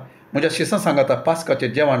म्हणटा म्हज्या शिसां सांगाता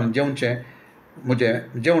पास्काचें जेवण जेवचें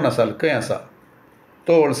म्हजें जेवण आसा खंय आसा.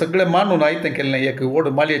 तो सगळें मांडून आयतें केल्लें एक व्हड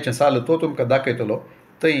मालयेचें साल तो तुमकां दाखयतलो.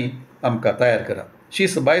 थंय आमकां तयार करा.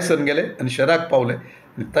 शीस बायसन गेले आनी शहराक पावले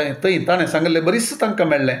आनी थंय ताणें सांगलें बरीच तांकां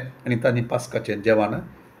मेळ्ळें आनी तांणी पास्काचें जेवण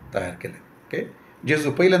तयार केलें. ओके.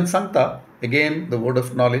 जेजू पयल्यान सांगता again the word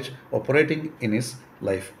of knowledge operating in his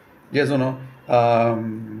life. जेजू न्हू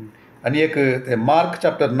आनी एक mark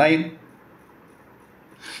chapter 9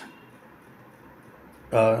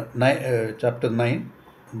 chapter 9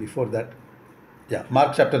 before that, yeah, Mark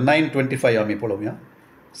chapter 9:25 आमी पळोवया.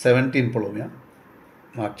 17 पळोवया.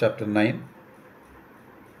 Mark chapter 9.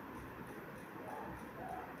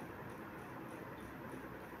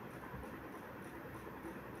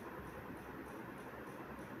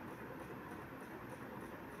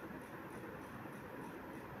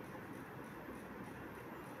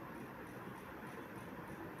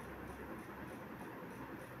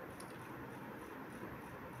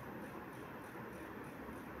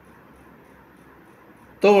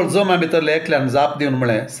 तो जमा भितरले एकल्यान जाप दिवन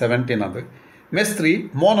म्हळें 17 मेस्त्री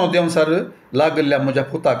मोनो देंवसार लागल्ल्या म्हज्या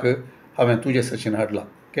पुताक हांवें तुजे सशीन हाडला.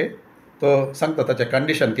 ओके. तो सांगता ताचें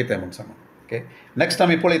कंडिशन कितें म्हूण सांगून. ओके. नेक्स्ट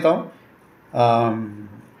आमी पळयता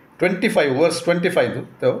 25 वर्स 25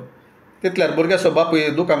 तो तितल्यार भुरग्याचो बापूय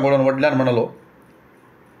दुकान घडोवन व्हडल्यान म्हणलो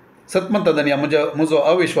सत म्हणटा धनिया म्हजो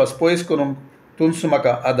अविश्वास पयस करून तूंच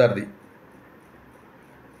म्हाका आदार दी.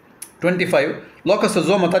 25 लोकांचो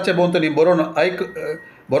जोम ताचे भोंवतणी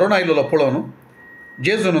बरोवन आयिल्लो पळोवन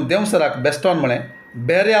जेजून देंवसराक बेस्टोन म्हळें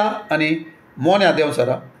बेऱ्या आनी मोन्या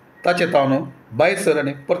देंवसरा ताचे तावन भायर सर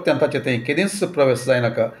आनी परत्यान ताचे थंय केदींच प्रवेश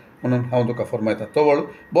जायनाका म्हणून हांव तुका फरमायता. तो व्हड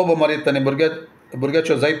बोबो मारीत आनी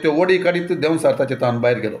भुरग्याच्यो जायत्यो वडी काडीत देंवसार ताचे तावन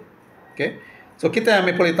भायर गेलो. ओके. सो कितें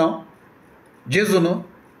आमी पळयता जेजून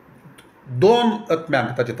 2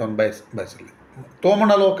 आत्म्यांक ताचे तावन भायर सरले. तो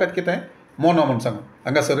म्हणलो काय कितें मोनो म्हूण सांगून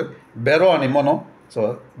हांगासर बेरो आनी मोनो.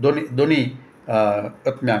 सो दोनी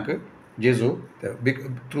आत्म्यांक जेजू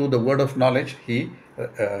through the word of knowledge he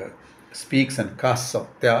speaks and caste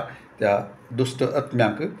त्या दुश्ट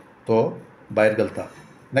आत्म्यांक तो भायर घालता.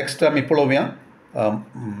 नेक्स्ट आमी पळोवया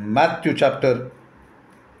Matthew chapter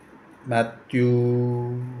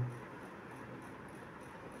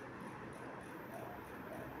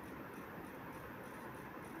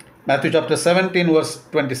Matthew chapter 17 verse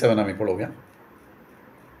 27 आमी पळोवया.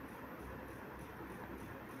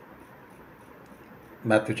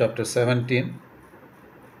 Matthew chapter 17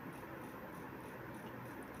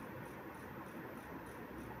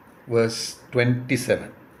 verse 27.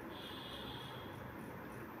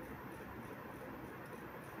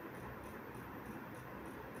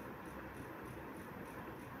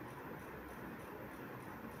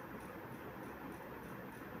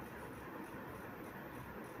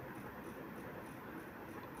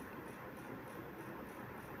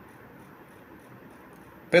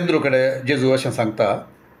 पेद्रू कडेन जेजू अशें सांगता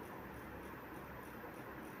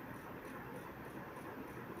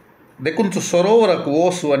देखून तूं सरोवराक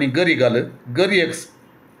वोस आनी गरी घाल. गरयेक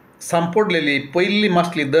सांपडलेली पयली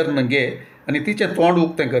मासली धरण घे आनी तिचें तोंड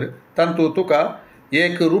उक्तें कर. तातूंत तुका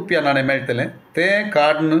 ₹1 नाणें मेळटलें. तें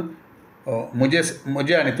काडून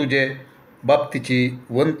म्हजे आनी तुजे बाबतीची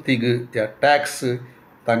वंतीक त्या टॅक्स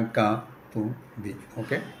तांकां तूं दी.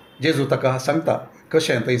 ओके. जेजू ताका सांगता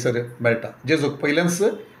कशें थंयसर मेळटा. जेजूक पयलेंच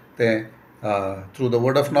तें through the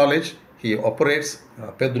word of knowledge he operates.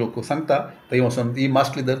 पेद्रूक सांगता थंय वचून ही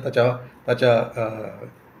मासली धर ताच्या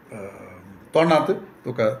तोंडांत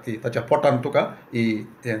तुका ती ताच्या पोटांत तुका ही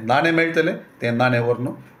नाणें मेळटलें. तें नाणें व्हरून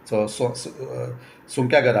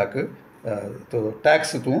सुंक्या घराक तो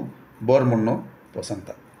टॅक्स तूं भर म्हणून तो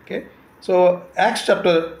सांगता. ओके. सो एक्ट्स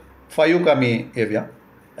चॅप्टर 5 आमी येवया.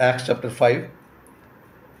 Acts chapter 5.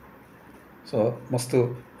 So, most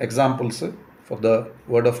examples for the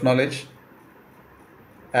word of knowledge.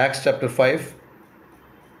 Acts chapter 5.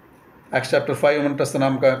 Acts chapter 5 म्हणटा आसतना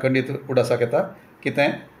आमकां खंडीत उडासाक येता. कितें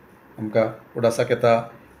आमकां उडासाक येता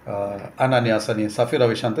आनानियास आनी साफिरा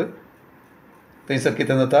विशांत. थंयसर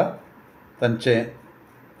कितें जाता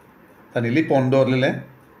तांणी लिपोवन दवरलेलें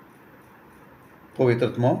पवित्र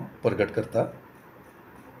आत्मो प्रगट करता.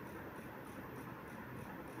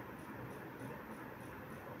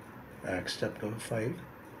 Acts chapter 5.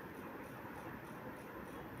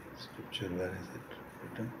 Scripture, where is it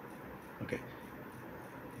written? Okay.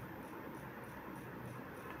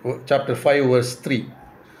 Chapter 5 verse 3.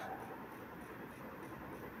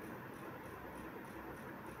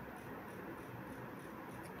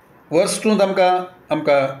 Verse 2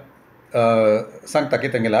 आमकां सांगता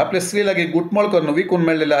कितें गेलें आपले स्त्री लागीं गुटमळ करून विकून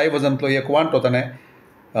मेळिल्ल्या आयवजांतलो एक वांटो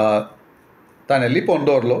ताणें लिपोवन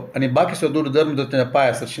दवरलो आनी बाकीचो दूड धर्मदूताच्या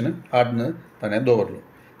पांया सरशीन हाडून ताणें दवरलो.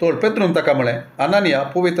 तोड पेद्रून ताका म्हळें, आनानिया,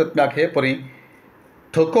 पवित्र आत्म्याक हे परी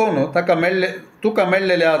थकोवन तुका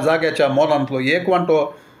मेळिल्ल्या जाग्याच्या मोलांतलो एक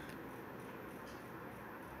वांटो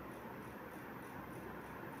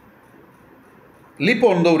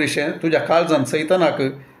लिपोवन दवरिशें तुज्या काळजांत सैतानाक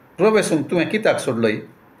प्रवेशूंक तुवें कित्याक सोडलय?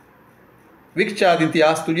 विकच्या आदीं ती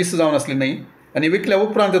आस तुजीच जावन आसली न्ही आनी विकल्या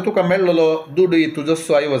उपरांत तुका मेळिल्लो दूडय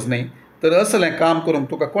तुजोचो आयवज न्ही, तर असलें काम करूंक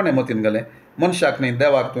तुका कोणें मतीन घालें? मनशाक न्ही,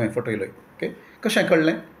 देवाक तुवें फटयलय. ओके, कशें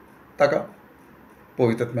कळ्ळें ताका?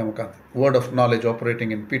 पवित्र आत्म्या मुखांत word of knowledge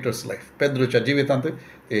operating in Peter's life. पेद्रूच्या जिवितांत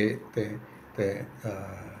ते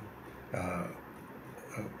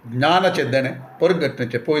ज्ञानाचें देणें,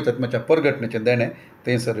 परगटणेचें, पवित्र आत्म्याच्या परगटणेचें देणें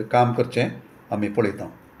थंयसर काम करचें आमी पळयता.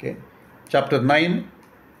 ओके, चॅप्टर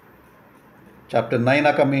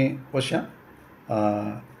 9 आमी वचया.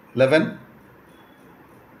 11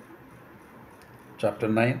 chapter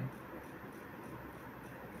 9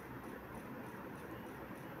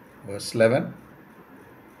 verse 11.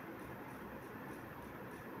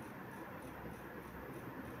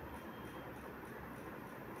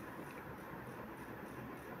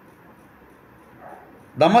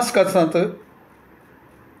 दमास्कांत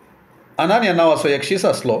अनानिया नांवाचो एक शीस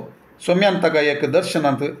आसलो. सोम्यान ताका एक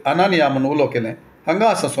दर्शनांत अनानिया म्हूण उलो केलें. हांगा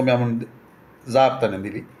आसा सोम्या म्हूण जाप ताणें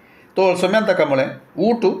दिली. तो सोम्यान ताका म्हळें,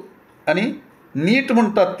 उठ आनी नीट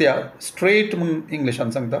म्हणटात त्या, स्ट्रेट म्हूण इंग्लिशान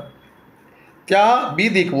सांगता, त्या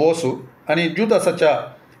बिदीक वच आनी जुदासाच्या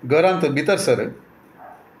घरांत भितर सर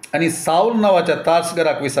आनी साऊल नांवाच्या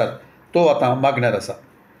तार्सगराक विचार, तो आतां मागण्यार आसा.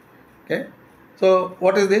 Okay, so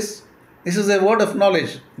what is this? This is a word of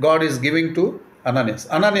knowledge God is giving to अनानियास.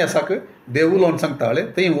 अनानियासाक देव उलोवन सांगता हळे,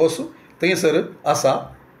 थंय वच, थंयसर आसा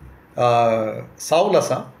साऊल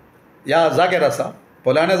आसा, ह्या जाग्यार आसा,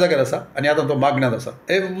 फलाण्या जाग्यार आसा आनी आतां तो मागण्यात आसा.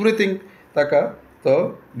 एवरीथींग ताका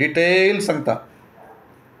तो डिटेल सांगता.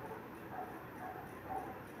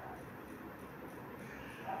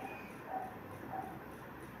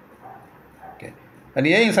 ओके,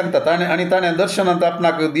 आनी हेंय सांगता आनी ताणें दर्शनांत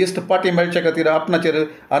आपणाक दिश्ट पाटी मेळचे खातीर आपणाचेर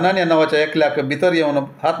अनानिया नांवाच्या एकल्याक भितर येवन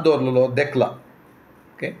हात दवरलेलो देखला.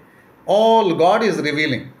 Okay, all God is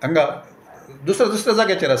रिविलींग. हांगा दुसऱ्या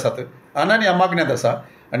जाग्याचेर आसात. अनानिया मागण्यात आसा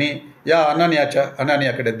आनी ह्या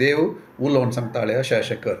अनानिया कडेन देव उलोवन सांगताले,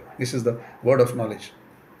 अशें कर. This is the word of knowledge.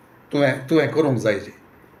 तुवें करूंक जाय जी.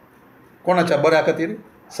 कोणाच्या बऱ्या खातीर?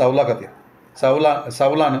 सावला खातीर.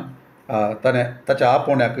 सावलान ताणें ताच्या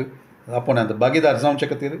आपोवण्यांत भागीदार जावचे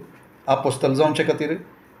खातीर, आपोस्तल जावचे खातीर,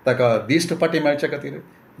 ताका दिश्ट पाटी मेळचे खातीर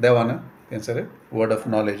देवान थंयसर वर्ड ऑफ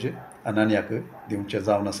नॉलेज अनानियाक दिवचें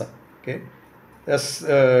जावन आसा. ओके,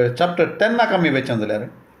 चॅप्टर 10 आमी वेचन जाल्यार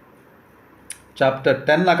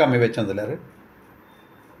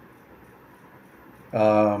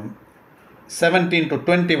 17 to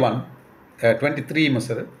 21 23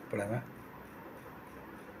 मसर पळय.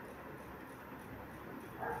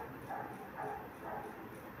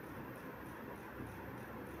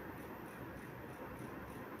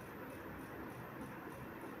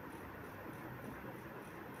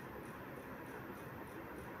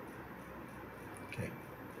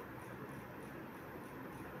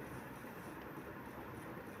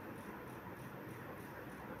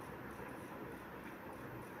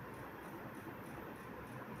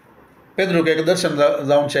 पेद्रूक एक दर्शन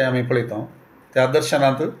जावचें आमी पळयता. त्या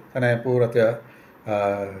दर्शनांत ताणें पुरो त्यो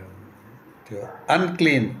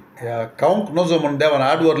अनक्लीन ह्या खावंक नजो म्हूण देवान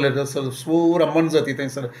आड व्हरले पुरा मनजती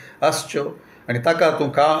थंयसर आसच्यो आनी ताका तूं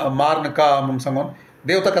मार नाका म्हूण सांगून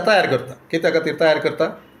देव ताका तयार करता. कित्या खातीर तयार करता?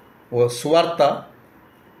 वो सुवार्ता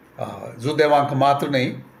जुदेवांक मात्र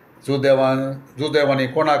न्ही, जुदेवांनी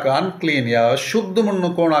कोणाक अनक्लीन या अशुद्ध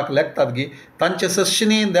म्हणून कोणाक लेखतात गी तांचे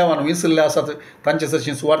सश्शीनी देवान विसरले आसात. तांचे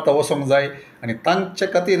सश्शी सुवार्ता वचोंक जाय आनी तांचे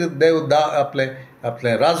खातीर देव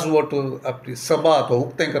आपले राजवट, आपली सभा तो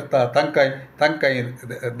उक्तें करता. तांकांय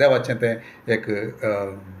देवाचें तें एक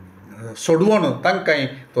सोडवण, तांकांय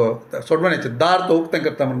तो सोडवण्याचें दार तो उक्तें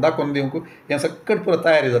करता म्हणून दाखोवन दिवंक हें सकट पुरो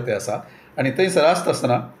तयारी जाता आसा. आनी थंयसर आसता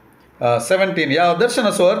आसतना 17 ह्या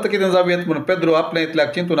दर्शनाचो अर्थ कितें जावं येत म्हणून पेद्रू आपल्या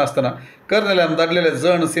इतल्याक चिंतून आसतना कर्नेल्यान धाडलेले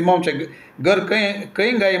जण सिमोनचें घर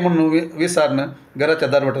खंय गाय म्हणून विचारन घराच्या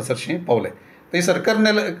दारवटा सरशीं पावले. थंयसर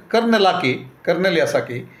कर्नेली आसा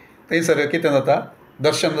की थंयसर कितें जाता?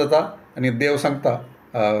 दर्शन जाता आनी देव सांगता,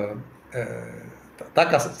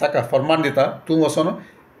 ताका फर्मान दिता, तूं वचून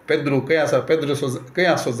पेद्रू खंय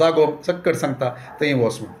आसो जागो सकट सांगता थंय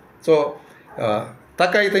वच म्हणून. सो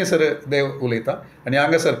ताकाय थंयसर देव उलयता आनी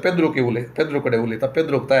हांगासर पेद्रू कडेन उलयता,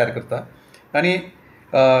 पेद्रूक तयार करता. आनी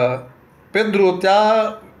पेद्रू त्या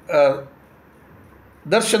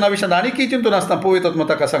दर्शना विशयान आनीकय चिंतून आसतना पवित्र आत्मो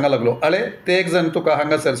ताका सांगा लागलो आले ते एक जण तुका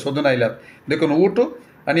हांगासर सोदून आयल्यात देखून उठ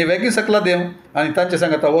आनी बेगीन सकला देव आनी तांचे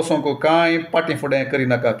सांगता वचोंक कांय फाटीं फुडें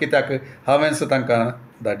करिनाका कित्याक हांवेंच तांकां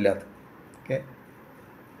धाडल्यात. Okay,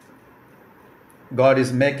 God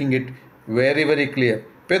is making it very very clear.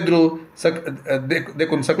 Pedro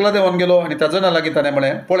देखून सकला देवान गेलो आनी त्या जना लागीं ताणें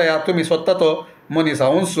म्हळें पळया तुमी सोदता तो मनीस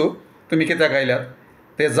हांवूच तुमी कित्याक आयल्यात.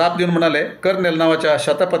 ते जाप दिवन म्हणाले कर्नेल नांवाच्या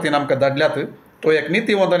शतपतीन आमकां धाडल्यात. तो एक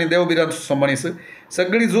नितीवंत आनी देवबिरांचो मनीस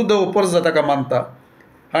सगळीं जुद परजा ताका मानता.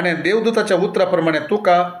 हाणें देवदूताच्या उतरा प्रमाणे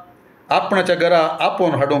तुका आपणाच्या घरा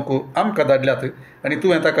आपोवन हाडूंक आमकां धाडल्यात आनी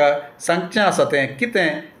तुवें ताका सांगचें आसा तें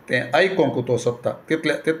कितें तें आयकूंक तो सोदता.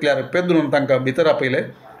 तितल्यार पेद्रून तांकां भितर आपयले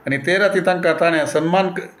आनी ते राती तांकां ताणें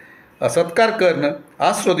सत्कार करून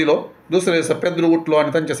आसरो दिलो. दुसरे दिसा पेद्रू उठलो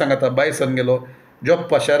आनी तांचे सांगता भायर सरून गेलो.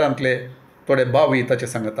 जोप्पा शारांतले थोडे बावी ताचे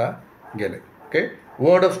सांगता गेले. Okay,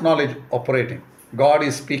 word of knowledge operating. God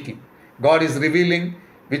is speaking, God is रिविलींग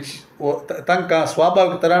which तांकां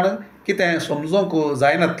स्वाभावीक तरान कितें समजूंक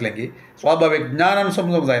जायनातलें की स्वाभावीक ज्ञानान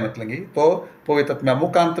समजूंक जायनातलें की तो पवित्र आत्म्या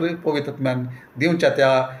मुखांतर पवित्र आत्म्यान दिवच्या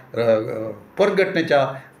त्या परगटणेच्या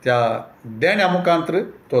त्या देण्या मुखांतर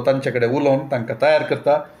तो तांचे कडेन उलोवन तांकां तयार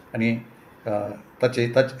करता आनी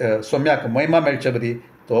ताचे सोम्याक महिमा मेळचे बरी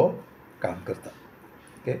तो काम करता.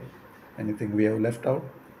 Okay, anything we have left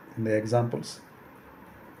out in the examples?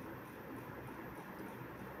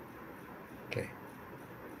 Okay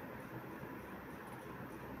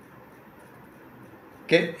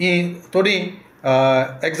okay, ही थोडी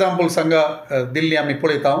एग्जाम्पल्स हांगा दिल्ली आमी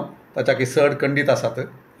पळयता. ताच्या चड खंडीत आसात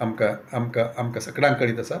आमकां सगळ्यांक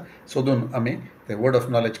कळीत आसा. सोदून आमी तें वर्ड ऑफ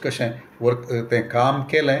नॉलेज कशें वर्क तें काम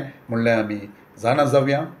केलें म्हणलें आमी जाणा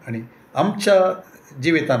जावया आनी आमच्या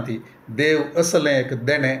जिवितांत देव असलें एक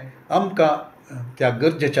देणें आमकां त्या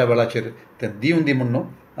गरजेच्या वेळाचेर तें दिवन दी म्हणून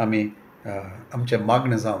आमी आमचें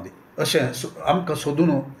मागणें जावं दी अशें आमकां सोदून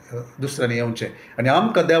दुसऱ्यांनी येवचें आनी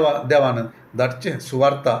आमकां देवान धाडचें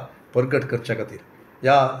सुवार्ता परगट करचे खातीर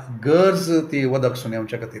ह्या गरज ती वदकसून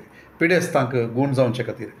येवचे खातीर पिडेस्तांक गूण जावचे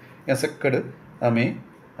खातीर हें सकड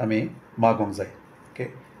आमी मागोवंक जाय. Okay,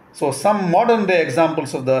 so some modern day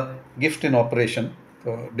examples of the gift in operation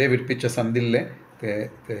David पिक्चर्सान दिल्ले ते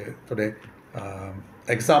थोडे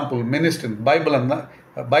एग्जाम्पल मिनिस्ट्रींत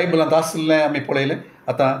बायबलांत आसलें आमी पळयलें.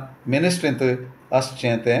 आतां मिनिस्ट्रींत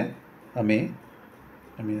आसचें तें आमी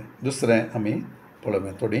दुसरें आमी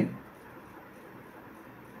पळोवया. थोडी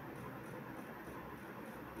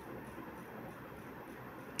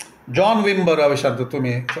जॉन विम्बर ह्या विशयांत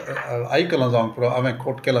तुमी आयकलां जावंक पुरो. हांवें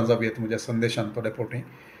कोट केलां जावं म्हज्या संदेशांत थोडे फावटी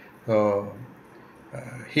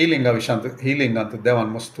हिलिंगा विशयांत हिलिंगांत देवान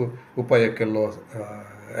मस्त उपयोग केल्लो.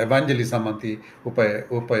 एवांजलिजमांत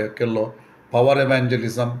उपयोग केल्लो. पावर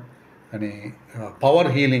एवांजलिजम आनी पावर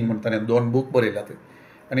हिलिंग म्हण ताणें 2 बूक बरयल्यात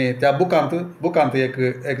आनी त्या बुकांत एक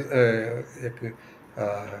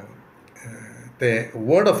ते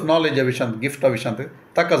वर्ड ऑफ नॉलेज ह्या विशयांत गिफ्टा विशयांत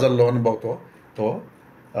ताका जाल्लो अनुभव तो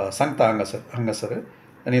सांगता हांगासर.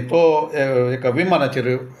 आनी तो एका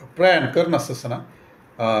विमानाचेर प्रयाण करनासतना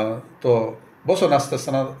तो बसून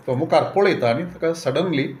आसतना तो मुखार पळयता आनी ताका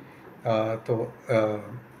सडनली तो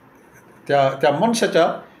त्या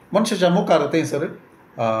मनशाच्या मुखार थंयसर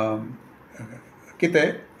कितें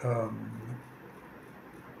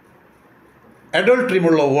एडल्ट्री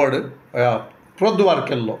म्हणलो वर्ड प्रद्वार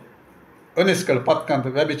केल्लो अनिश्कळ पातकांत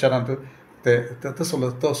व्यभिचारांत ते तसलो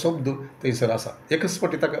तो शब्द थंयसर आसा. एकच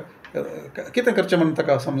फावटी ताका कितें करचें म्हणून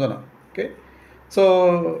ताका समजना. ओके, सो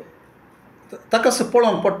ताका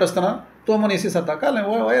पळोवंक पडटा आसतना तो मनीस दिसता कालें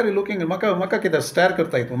वाय आर यू लुकींग म्हाका कितें स्टॅर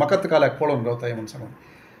करताय तूं म्हाकाच काल्याक पळोवन रावताय म्हूण सांगून.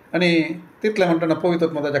 आनी तितलें म्हणटना पवित्र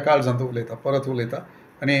आत्मा ताच्या काळजांत उलयता परत उलयता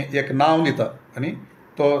आनी एक नांव दिता आनी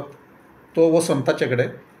तो वचून ताचे कडेन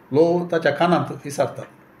लो ताच्या कानांत विचारता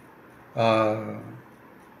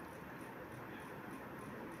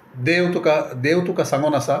देव तुका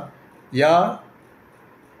सांगून आसा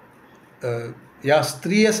ह्या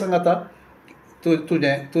स्त्रिये सांगता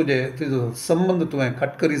तुजो संबंद तुवें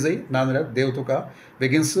कट करी जाय नाजाल्यार देव तुका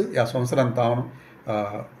बेगीनच ह्या संवसारांत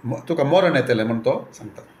हांव तुका मरण येतलें म्हूण तो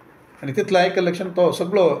सांगता. आनी तितलें आयकल्या लक्षान तो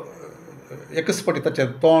सगळो एकच फावटी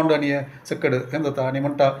ताचें तोंड आनी सकड हें जाता आनी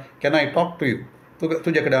म्हणटा can I talk to you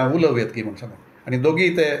तुजे कडेन हांव उलोव येत की म्हूण सांगून. आनी दोगी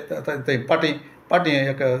ते पाटी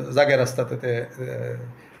एका जाग्यार आसतात ते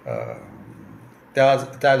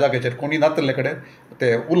त्या जाग्याचेर कोणी नातले कडेन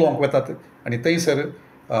ते उलोवंक वतात आनी थंयसर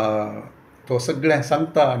तो सगळें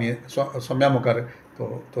सांगता आनी सोम्या मुखार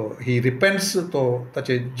तो ही रिपेंट्स तो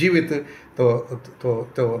ताचें जिवीत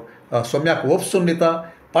तो सोम्याक वोपसून दिता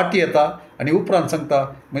पाटी येता आनी उपरांत सांगता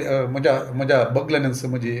म्हज्या बगल्यानच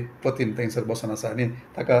म्हजी पतीन थंयसर बसून आसा आनी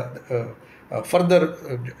ताका फर्दर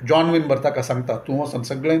जॉन विनबर ताका सांगता तूं वचून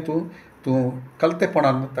सगळें तूं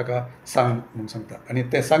कलतेपणान ताका सांग म्हूण सांगता आनी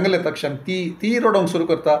तें सांगले तक्षण ती रडोंक सुरू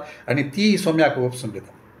करता आनी ती सोम्याक वचून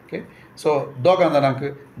दिता ओके सो दोगां जाणांक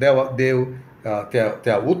देव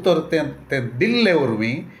त्या उतर तें दिल्ले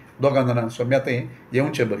वरवीं दोगां जाणांक सोम्या थंय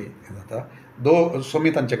येवचें बरी जाता सोमी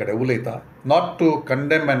तांचे कडेन उलयता नॉट टू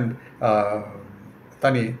कंडेम एंड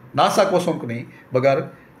तांणी नासाक वचोंक न्ही बगार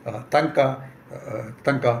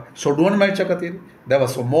तांकां सोडवण मेळचे खातीर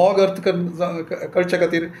देवाचो मोग अर्थ कळचे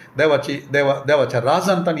खातीर देवाच्या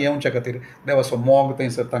राजांत तांणी येवचे खातीर देवाचो मोग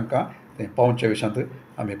थंयसर तांकां तें पावचे विशयांत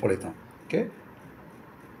आमी पळयता ओके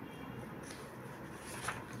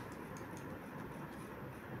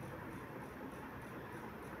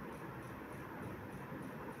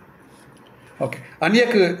ओके आनी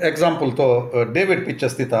एक एग्जाम्पल तो डेविड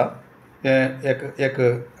पिक्चर्स दिता एक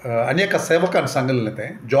आनी एका सेवकान सांगलें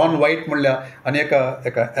तें जॉन वायट म्हणल्यार आनी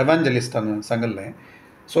एका एवँजलिस्टान सांगलें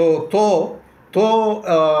सो तो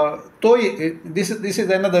this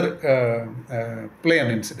is another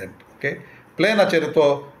plain incident okay प्लेनाचेर तो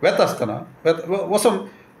वेता आसतना वचून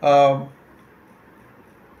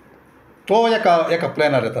तो एका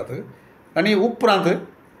प्लेनार येतात आनी उपरांत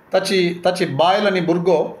ताची बायल आनी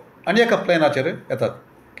भुरगो आनी एका प्लेनाचेर येतात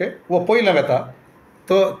ओके वो पयलें वेता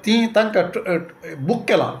तो तांकां बूक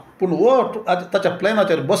केलां पूण वो ताच्या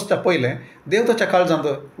प्लेनाचेर बसच्या पयलें देव ताच्या काळजांत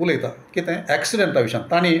उलयता कितें एक्सिडेंटा विशयान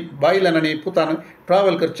तांणी बायल्यान आनी पुतान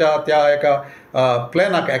ट्रॅवल करच्या त्या एका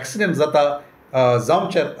प्लेनाक एक्सिडेंट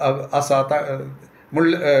जावचें आसा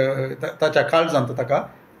ताच्या काळजांत ताका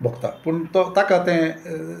भोगता पूण ताका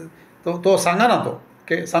तो सांगना तो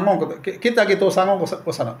ओके सांगोंक कित्याक तो सांगोंक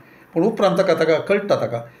वचना पूण उपरांत ताका कळटा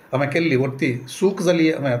ताका हांवें केल्ली वरती चूक जाली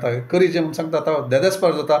हांवें आतां करीचें म्हूण सांगता तो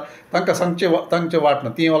देदेस्पार जाता तांकां तांचें वाट ना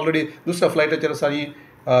ती ऑलरेडी दुसऱ्या फ्लायटाचेर आसा आनी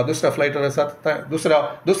दुसऱ्या फ्लायटार आसात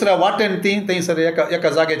दुसऱ्या वाटेन ती थंयसर एका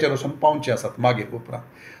जाग्याचेर वचून पावची आसात मागीर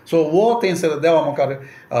उपरांत सो वो थंयसर देवा मुखार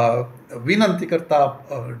विनंती करता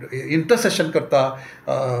इंटरसेशन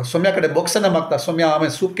करता सोम्या कडेन बक्षनां मागता सोम्या हांवें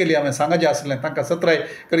चूक केली हांवें सांगचें आसलें तांकां सत्राय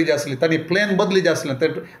करीचें आसली तांणी प्लेन बदली जें आसलें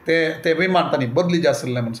तें विमान तांणी बदली जें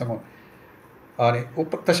आसलें म्हूण सांगून आनी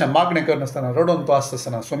तशें मागणें करनासतना रडोवन तो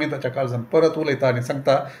आसतना सोमी ताच्या काळजांत परत उलयता आनी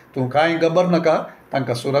सांगता तूं कांय गबर नाका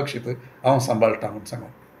तांकां सुरक्षीत हांव सांबाळटा म्हूण सांगून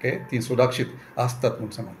ओके ती सुरक्षीत आसतात म्हूण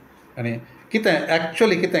सांगून आनी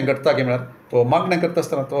एक्चुअली कितें घडटा की म्हळ्यार तो मागणें करता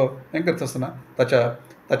आसतना तो हें करता आसतना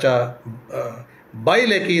ताच्या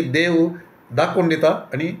बायलेकी देव दाखोवन दिता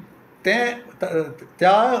आनी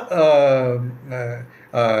त्या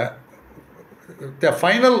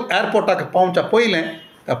फायनल एअरपोर्टाक पावच्या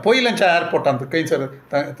पयलेंच्या एअरपोर्टांत खंयसर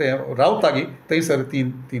ते रावता की थंयसर ती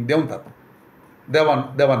देंवतात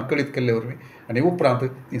देवान कळीत केल्ले वरवीं आनी उपरांत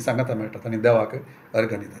ती सांगता मेळटात आनी देवाक अर्घ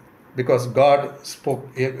दितात बिकॉज गॉड स्पोक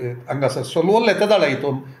हांगासर सोलवल्ले ते दाळाय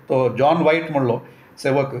तो जॉन वायट म्हणलो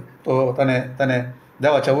सेवक ताणें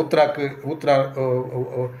देवाच्या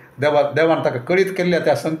देवान ताका कळीत केल्ल्या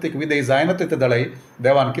त्या संतीक विधेय जायना ते दाळाय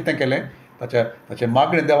देवान कितें केलें ताचे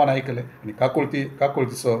मागणें देवान आयकलें आनी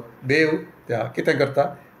काकुळतीचो देव त्या कितें करता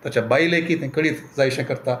ताच्या बायलेकी तें कळीत जायशें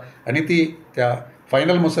करता आनी ती त्या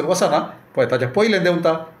फायनल म्हणसर वचना पळय ताच्या पयलें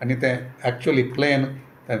देंवता आनी तें एक्चुअली प्लेन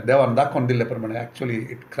देवान दाखोवन दिल्ले प्रमाणे एक्चुअली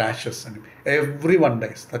इट क्रॅशस आनी एवरी वन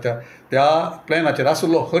डायज त्या प्लेनाचेर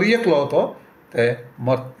आशिल्लो हर एकलो तो ते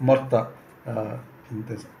मरता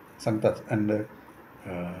ते सांगतात end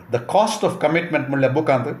the cost of commitment म्हणल्या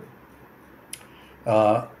बुकांत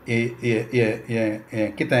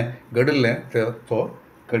कितें घडिल्लें तो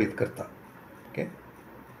कळीत करता ओके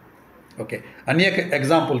ओके आनी एक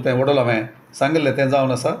एग्जाम्पल तें वडोल हांवें सांगिल्लें तें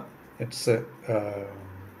जावन आसा इट्स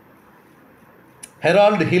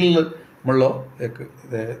हेराल्ड हिल म्हणलो एक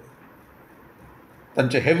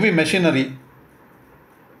तांचे हेवी मशिनरी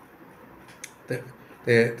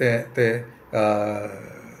ते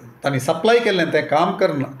तांणी सप्लाय केल्लें तें काम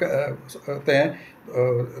करना तें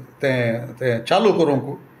चालू करूंक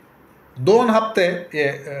 2 हप्ते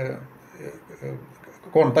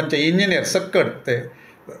कोण तांचे इंजिनियर सक्कड ते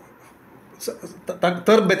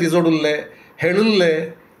तरबेती जोडुल्ले हेळुल्ले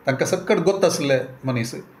तांकां सक्कड गोत आसले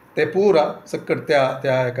मनीस ते पुरा सक्कड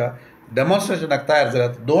त्या एका डेमॉन्स्ट्रेशनाक तयार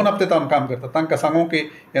जाल्यात 2 हप्ते तावन काम करता तांकां सांगूंक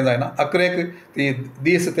हें जायना 11 ती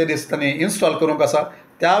दीस तांणी इन्स्टॉल करूंक आसा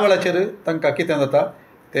त्या वेळाचेर तांकां कितें जाता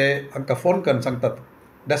ते हांकां फोन करून सांगतात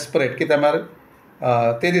डेस्परेट कित्याक म्हळ्यार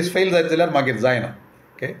ते दीस फेल जायत जाल्यार मागीर जायना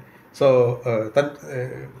ओके सो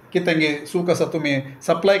कितें गी सूख आसा तुमी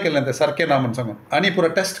सप्लाय केल्लें तें सारकें ना म्हूण सांगून आनी पुरो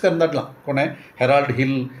टेस्ट करून धाडलां कोणें हेराल्ड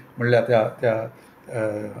हिल म्हणल्यार त्या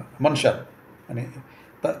मनशान आनी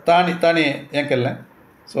ताणी हें केल्लें.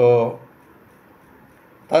 सो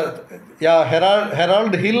ह्या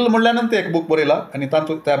हेराल्ड हिल म्हणल्यार ते एक बूक बरयला आनी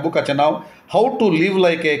तातूंत त्या बुकाचें नांव how to live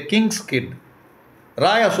like A Kings किड.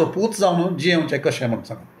 राय असो पूत जावन जियेवचें कशें म्हूण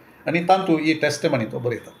सांगून. आनी तातूंत ही टेस्टमनी तो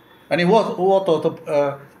बरयता. आनी हो तो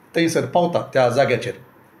थंयसर पावता त्या जाग्याचेर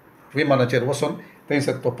विमानाचेर वचून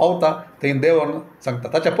थंयसर तो पावता. थंय देवान सांगता.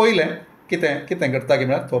 ताच्या पयलें कितें करता की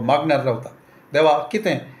म्हळ्यार तो मागण्यार रावता. देवा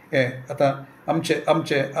कितें हें आतां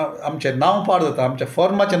आमचें नांव पाड जाता, आमच्या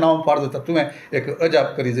फॉर्माचें नांव पाड जाता, तुवें एक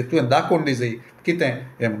अजाप करी जाय, तुवें दाखोवन दी जाय कितें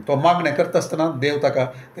हें म्हूण. तो मागणें करता आसतना देव ताका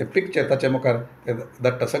तें पिक्चर ताचे मुखार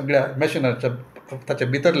धाडटा. सगळ्या मॅशिनाच्या ताचे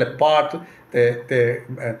भितरले पार्ट ते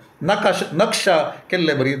नक्षा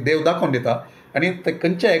केल्ले बरी देव दाखोवन दिता. आनी ते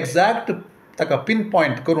खंयचे एक्झॅक्ट ताका पिन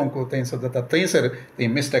पॉयंट करूंक थंयसर जाता. थंयसर ती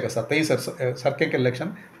मिस्टेक आसा. थंयसर सारकें केल्ले क्षण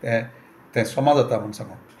तें सोमा जाता म्हूण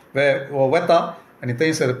सांगून वता. आनी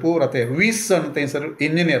थंयसर पुरा ते 20 जण थंयसर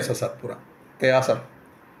इंजिनियर्स आसात पुरा ते आसात.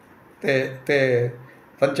 ते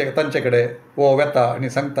तांचे कडेन वेता आनी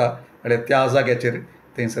सांगता अरे त्या जाग्याचेर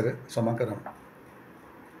थंयसर सोमा करा,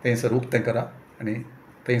 थंयसर उक्तें करा आनी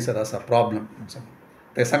थंयसर आसा प्रॉब्लम म्हूण सांगून.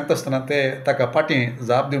 ते सांगता आसतना ते ताका फाटीं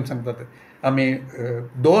जाप दिवन सांगतात आमी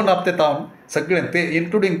 2 हप्ते तावन सगळें ते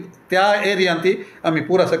इन्क्लुडींग त्या एरियान ती आमी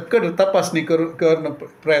पुरा सकट तपासणी करून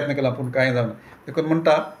प्रयत्न केला पूण कांय जावना. देखून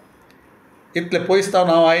म्हणटा इतले पयस तावन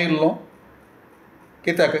हांव आयिल्लो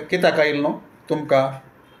कित्याक आयिल्लो तुमकां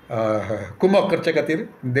कुमक करचे खातीर.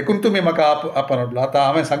 देखून तुमी म्हाका आपणावलो. आतां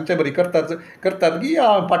हांवें सांगचें बरी करतात की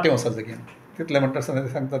हांव फाटीं वचत जागी. तितलें म्हणटा आसतना ते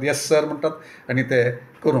सांगतात येस सर म्हणटात आनी ते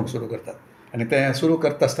करूंक सुरू करतात. आनी तें सुरू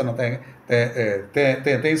करता आसतना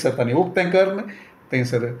तें थंयसर तांणी उक्तें करून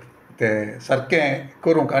थंयसर तें सारकें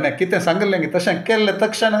करूंक आनी कितें सांगलें की तशें केल्लें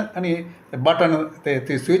तक्षण आनी बटन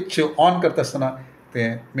ते स्विच ऑन करता आसतना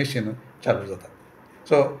तें मशीन चालू जाता.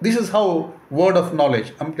 So this is how word of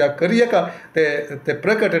knowledge आमच्या करियेका ते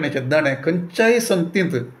प्रकटणेचे दाणे खंयच्याय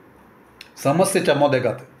संगतींत समस्येच्या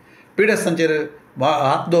मोदेगात पिडेस्तांचेर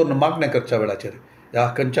हात दवरून मागणें करच्या वेळाचेर ह्या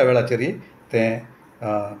खंयच्या वेळाचेरय तें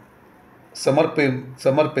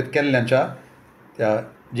समर्पीत केल्ल्यांच्या त्या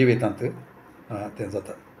जिवितांत तें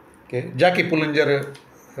जाता. ओके. जॅकी पुलिंजर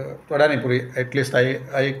थोड्यांनी पुरी एटलिस्ट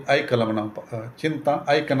आयकलां म्हण हांव चिंता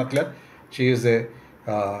आयकनातल्यार शी इज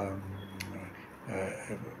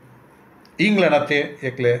इंग्लंडाचे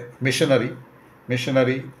एकले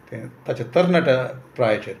मिशनरी ताचे तरणाट्या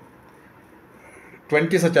प्रायाचेर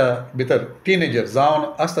 20साच्या भितर टिनेजर जावन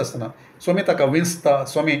आसतना स्वामी ताका विंचता.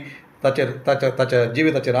 स्वामी ताच्या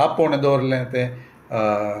जिविताचेर आपोवणें दवरलें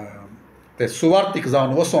तें सुवार्थीक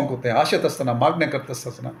जावन वचोंक तें आशेत आसतना मागणें करता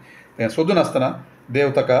आसतना तें सोदून आसतना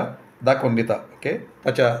देव ताका दाखोवन दिता. ओके.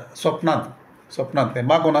 ताच्या स्वप्नांत तें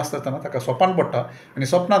मागून आसतना ताका स्वप्न पडटा आनी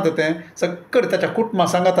स्वप्नांत तें सकट ताच्या कुटुंबां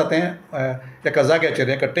सांगाता तें एका जाग्याचेर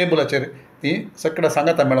एका टेबलाचेर तीं सगळ्या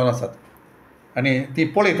सांगाता मेळोन आसात आनी तीं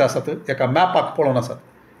पळयता आसात एका मॅपाक पळोवन आसात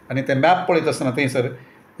आनी तें मॅप पळयता आसतना थंयसर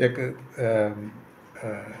एक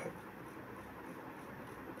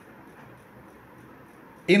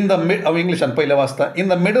हांव इंग्लिशान पयलें वाचता. In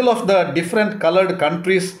the middle of the different coloured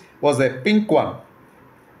countries was a pink one.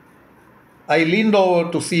 I leaned over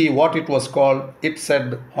to see what it was called. It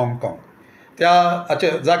said Hong Kong.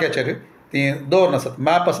 त्या जाग्याचेर ती दवरून आसात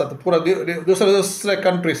मॅप आसात पुरो दुसरे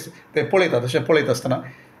कंट्रीज ते पळयतात तशें पळयत आसतना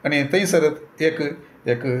आनी थंयसर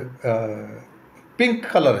एक पिंक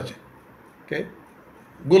कलराचें ओके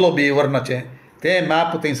गुलाबी वर्णाचें तें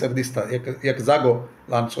मॅप थंयसर दिसता. एक जागो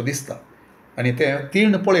ल्हानसो दिसता आनी तें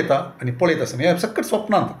तीण पळयता आनी पळयत आसतना हें सकट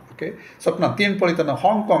स्वप्नांत. ओके. स्वप्नांत तीण पळयतना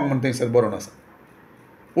हाँगकाँग म्हूण थंयसर बरोवन आसा.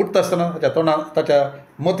 उठता आसतना ताच्या तोंडांत ताच्या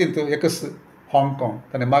मतींत एकच हाँगकाँग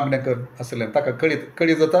ताणें मागणें कर आसलें ताका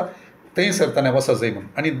कळीत जाता थंयसर ताणें वचूंक जाय म्हणून.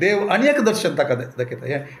 आनी देव आनी एक दर्शन ताका दाखयता.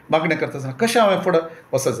 हें मागणें करता आसतना कशें हांवें फुडें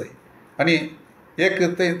वचूंक जाय. आनी एक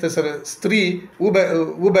थंयसर स्त्री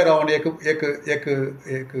उबे रावन एक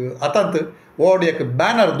हातांत व्हड एक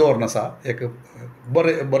बॅनर दवरून आसा एक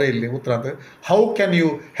बरयल्ली उतरांत how can you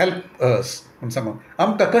help us म्हूण सांगून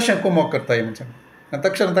आमकां कशें कुमक करताय म्हूण सांगून. आनी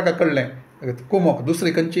तक्षण ताका कळ्ळें कुमक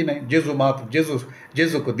दुसरी खंयची न्हय जेजू मात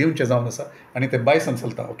जेजूक दिवचें जावन आसा आनी तें बायसान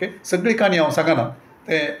चलता. ओके. सगळी काणी हांव सांगना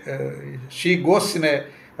तें she goes in A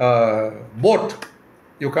boat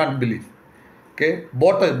you can't believe. Okay.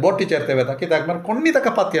 बोटीचेर ते वता कित्याक म्हळ्यार कोणी ताका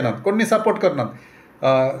पातयनात कोणी सपोर्ट करनात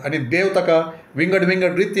आनी देव ताका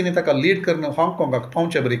विंगड रितीन ताका लीड करून हाँगकाँगाक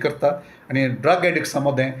पावचें बरी करता आनी ड्रग एडिक्ट्सां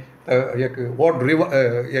मदें एक व्हड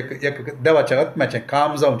एक देवाच्या आत्म्याचें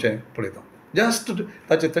काम जावचें पळयता. जस्ट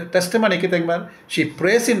ताचे टेस्टिमनी कितें म्हळ्यार शी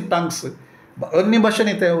प्रेस इन टंग्स अन्य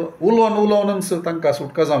भाशेनी ते उलोवनूच तांकां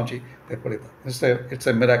सुटका जावची ते पळयता. It's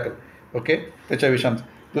a miracle. ओके. तेच्या विशयान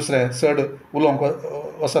दुसरें चड उलोवंक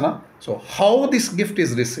वचना. So how this gift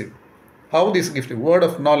is received, how this gift, word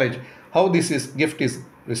of knowledge, how this is gift is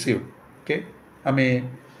received. Okay, आमी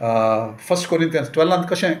फर्स्ट कोरिंथियन्स 12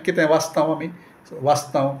 कशें कितें वाचता आमी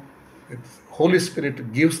वाचता, Holy spirit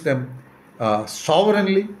gives them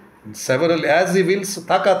sovereignly several age he wills,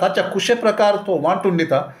 ताका ताच्या कुशे प्रकार तो वांटून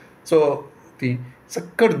दिता. सो ती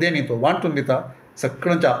सक्कड देणी तो वांटून दिता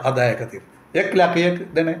सगळ्यांच्या आदाया खातीर. एकल्याक एक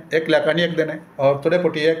देणे, एकल्याक आनी एक देणे, थोडे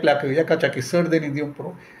फावटी एकल्याक एकाच्याकी चड देणी दिवंक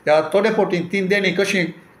पुरो. या थोडे फावटी ती देणी कशी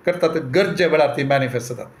करतात गरजे वेळार ती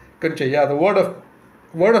मॅनिफेस्ट जातात खंयचे. या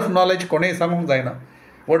वर्ड ऑफ नॉलेज कोणेय सांगूंक जायना.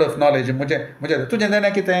 वर्ड ऑफ नॉलेज म्हणजे तुजें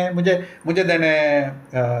देणें कितें, मुजें देणें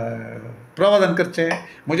प्रवादन करचें,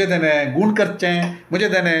 मुजें देणें गूण करचें,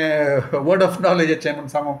 मुजें देणें वर्ड ऑफ नॉलेजाचें म्हूण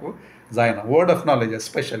सांगूंक जायना. वर्ड ऑफ नॉलेज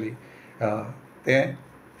स्पेशली तें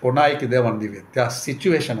कोणायक देवान दिवें त्या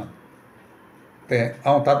सिच्युएशनान तें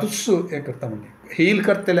हांव तातूंच हें करता. म्हणजे हील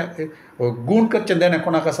करतल्या गूण करचें देणें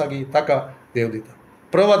कोणाक आसा गी ताका देव दिता,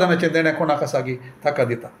 प्रवादनाचें देणें कोणाक आसा गी ताका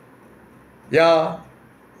दिता. या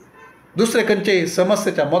दुसरे खंयचेय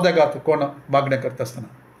समस्येच्या मोदेगात कोण मागणें करता आसतना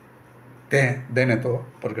तें देणें तो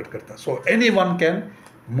प्रगट करता. So any one can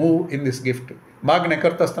move in this gift. मागणें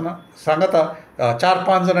करता आसतना सांगता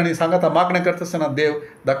 4-5 जाणांनी सांगता मागणें करता आसतना देव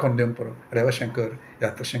दाखोवन दिवंक पुरो, अरे अशें कर या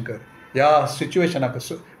तशें कर, ह्या सिच्युएशनाक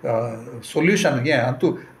सोल्युशन हें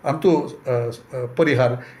हातूं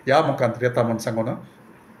परिहार ह्या मुखांत येता म्हूण सांगून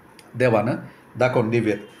देवान दाखोवन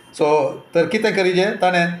दिवेत. सो तर कितें करीचें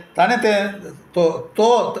ताणें तें तो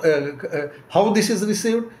हाव this is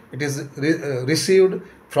received, it is received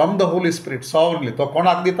from the Holy spirit sovereignly. तो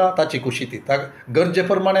कोणाक दिता ताची खुशी ती गरजे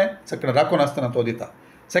प्रमाणे सगळें राखून आसतना तो दिता.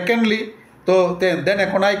 सेकंडली तो तें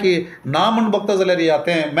देणें कोणायकी ना म्हूण बगता जाल्यार या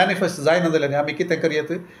तें मॅनिफेस्ट जायना जाल्यार आमी कितें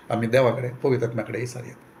करयत, आमी देवा कडेन पवित्र आत्म्या कडेन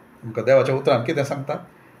विचारयत. आमकां देवाच्या उतरांत कितें सांगता,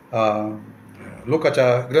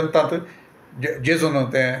 लुकाच्या ग्रंथांत जेजून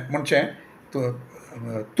तें म्हणचें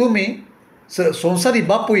तुमी संवसारी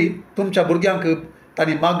बापूय तुमच्या भुरग्यांक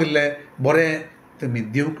तांणी मागिल्लें बरें तुमी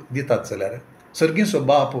दितात जाल्यार सर्गीचो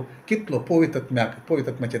बाप कितलो पवित्र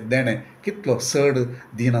आत्म्याचें देणें कितलो चड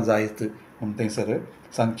दिना जायत म्हूण थंयसर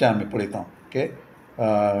सांगचें आमी पळयता. ओके,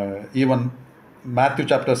 इवन मॅथ्यू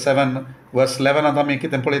चॅप्टर 7 वर्स 11 आमी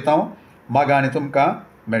कितें पळयता, मागा आनी तुमकां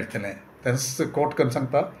मेळटलें, तेंच कोट करून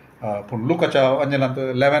सांगता. पूण लुकाच्या अंजलांत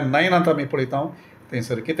 11:9 आमी पळयता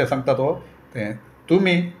थंयसर कितें सांगता तो, तें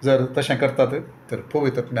तुमी जर तशें करतात तर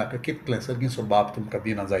पवित्र आत्म्याक कितलें सर्गीचो बाप तुमकां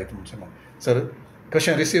दिना जायत म्हूण सांगून. सर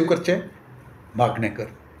कशें रिसीव करचें, मागणें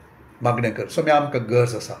कर. सो आमकां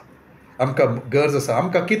गरज आसा,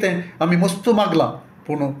 आमकां कितें आमी मस्तू मागलां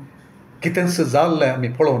पूण कितेंच जाल्लें आमी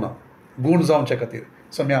पळोवना गूण जावचे खातीर.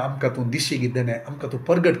 सो आमकां तूं दिशी गी देणें, आमकां तूं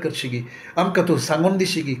प्रगट करशी गी, आमकां तूं सांगून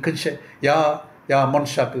दिशी गी खंयचें ह्या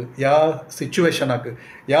मनशाक, ह्या सिच्युएशनाक,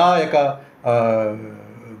 ह्या एका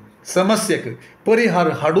समस्येक परिहार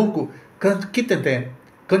हाडूंक कितें तें,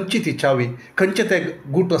 खंयची ती चावी, खंयचें तें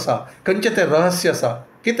गूट आसा, खंयचें तें रहस्य आसा,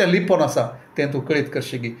 कितें लिपोन आसा तें तूं कळीत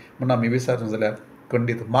करशी गी म्हूण आमी विचारूं जाल्यार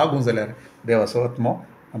खंडीत मागूं जाल्यार देवाचो आत्मो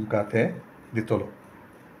आमकां तें दितलो.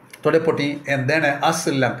 थोडे फावटी हें देणें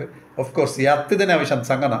आसल्ल्यांक ऑफकोर्स ह्याच देण्या विशयान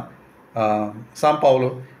सांगना. सांत पावलो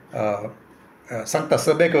सांगता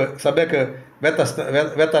सभेक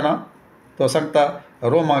वेतना तो सांगता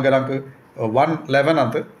रोमागरांक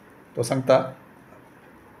 1:11 तो सांगता,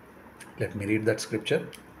 let me read that scripture.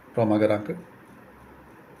 रोमागरांक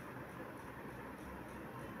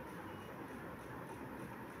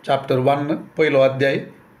chapter 1 पयलो अध्याय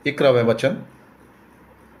 11वें वचन.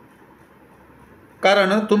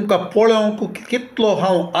 कारण तुमकां पळोवंक कितलो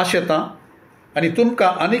हांव आशेतां आनी तुमकां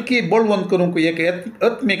आनीकय बळवंत करूंक एक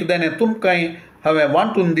आत्मीक देणें तुमकांय हांवें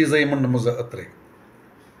वांटून दी जाय म्हूण म्हजो अत्रे.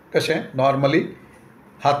 कशें नॉर्मली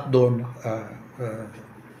हात दोन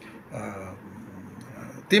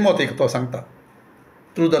तिमोथीक तो सांगता,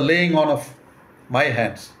 through the laying on off my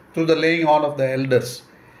hands, through the laying on off the elders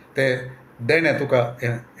तें देणें तुका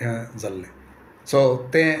हें जाल्लें. सो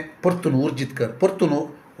तें परतून उर्जीत कर, परतून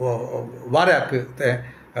वाऱ्याक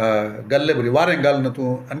तें घाल्ले बरी, वारें घालून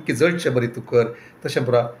तूं आनकी जळचें बरी तूं कर. तशें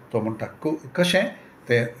पुरा तो म्हणटा. कशें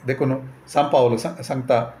तें देखून सांत पावलो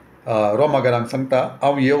सांगता रोमागरांक सांगता,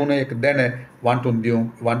 हांव येवन एक देणें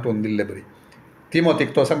वांटून दिल्लें बरी.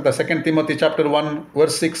 तिमोथीक तो सांगता 2 तिमोथी चॅप्टर 1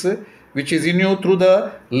 वर्स 6, which is in you through the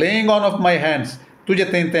laying on off my hands.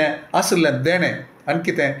 तुजें तें आसलें देणें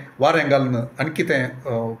आनी तें वारें घालून आनी तें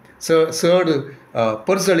चड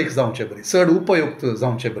परजळीक जावचें बरी, चड उपयुक्त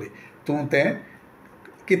जावचें बरी तूं तें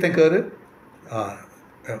कितें कर,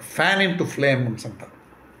 फॅन इन टू फ्लेम म्हूण सांगता,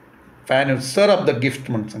 fan sir of the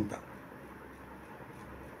gift म्हूण सांगता.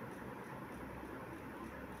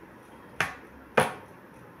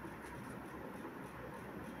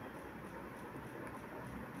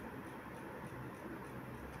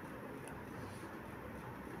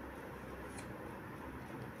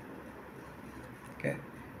 ओके.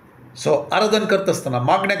 सो आराधन करता आसतना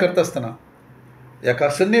मागणें करता आसतना एका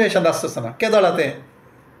सन्निवेशांत आसता आसतना केदळा तें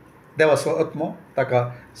देवाचो आत्मो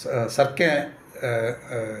ताका सारकें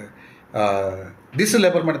दिसले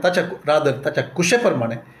प्रमाणे ताच्या रादर ताच्या कुशे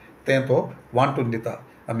प्रमाणे तें तो वांटून दिता.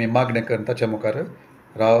 आमी मागणें करून ताच्या मुखार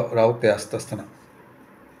रावते आसता आसतना.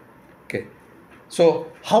 Okay.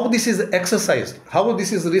 So how this is एक्सरसायज्ड, how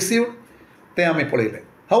this is received तें आमी पळयलें.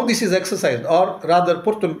 हाव दीस इज एक्सरसायज्ड ऑर रादर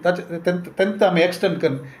परतून तेंत आमी एक्सटेंड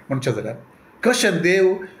करून म्हणचें जाल्यार कशें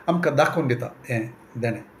देव आमकां दाखोवन दिता हें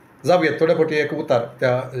देणें. जावया थोडे फावटी एक उतार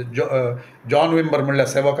त्या जॉन विंबर म्हणल्या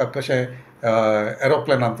सेवकाक कशें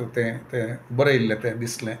एरोप्लेनांत तें बरयल्लें तें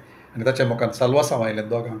दिसलें आनी ताच्या मुखार साल्वासांव आयलें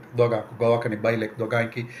दोगांक घोवाक आनी बायलेक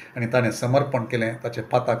दोगांयकी आनी ताणें समर्पण केलें. ताच्या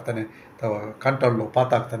पाताक ताणें कांटाळलो,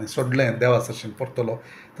 पाताक ताणें सोडलें, देवा सरशीन परतलो.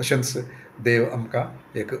 तशेंच देव आमकां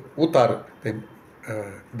एक उतार तें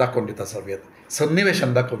दाखोवन दिता जावयात,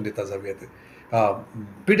 सन्निवेशान दाखोवन दिता जावयात,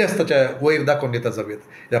 पिडेस्ताच्या वयर दाखोवन दिता जावयात,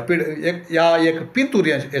 ह्या एक पिंतूर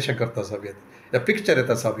अशें करता जावयात, ह्या पिक्चर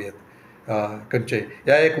येता जावयात खंयचें,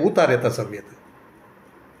 ह्या एक उतार येता जावयात,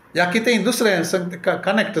 ह्या कितेंय दुसरें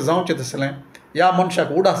कनेक्ट जावचें तसलें, ह्या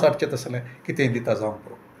मनशाक उडास हाडचें तसलें कितेंय दिता जावंक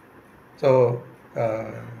पुरो. सो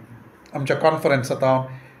आमच्या कॉन्फरन्सांत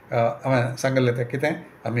हांवें सांगलें तें कितें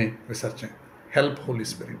आमी विसरचें, हेल्प होली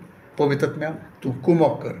स्पिरीट, पवित्रत्म्या तूं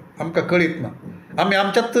कुमोग कर. आमकां कळीत ना, आमी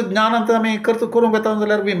आमच्याच ज्ञानांत आमी करूंक येता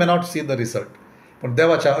जाल्यार we may not see the result, पूण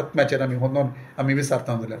देवाच्या आत्म्याचेर आमी होनोन आमी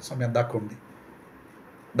विचारता जाल्यार सम्या दाखोवन दी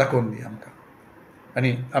आमकां.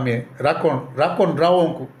 आनी आमी राखोन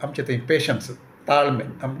रावोंक आमचें थंय पेशन्स, ताळमेळ,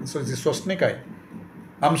 आमची सोंसणीकाय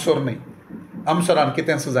आमसोर न्हय, आमसोरान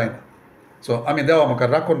कितेंच जायना. सो आमी देवा मुखार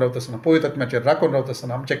राखून रावता आसतना, पवित्र आत्म्याचेर राखून रावता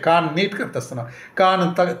आसतना, आमचे कान नीट करता आसतना,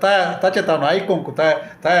 कान ताचे तावन आयकूंक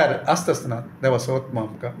तयार आसता आसतना देवाचो आत्मा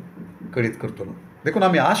आमकां कळीत करतलो. देखून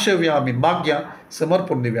आमी आशेवया, आमी मागया,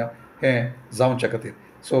 समर्पण दिवया हें जावचे खातीर.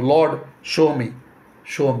 सो लॉर्ड शो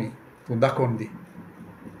मी, तूं दाखोवन दी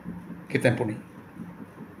कितें पुणी.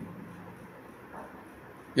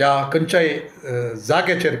 ह्या खंयच्याय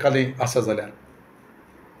जाग्याचेर खाली आसा जाल्यार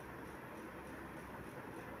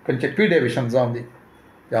खंयचे पिडे विशयान जावं दी,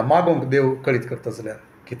 ह्या मागोंक देव कळीत करता जाल्यार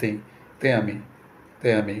कितेंय तें आमी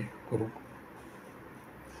करूं.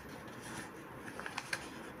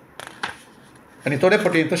 आनी थोडे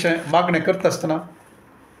फावटी तशें मागणें करता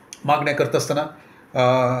आसतना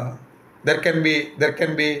देर कॅन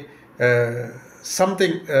बी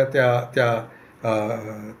समथींग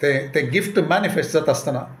तें गिफ्ट मॅनिफेस्ट जाता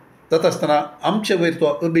आसतना आमचे वयर तो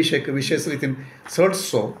अभिशेक विशेश रितीन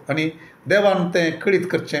चडसो आनी देवान तें कळीत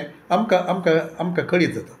करचें आमकां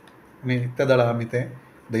कळीत जाता. आनी त्या दाळा आमी तें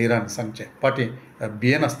धैर्यान सांगचें, फाटीं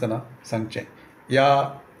भियेन आसतना सांगचें.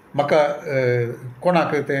 या म्हाका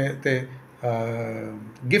कोणाक तें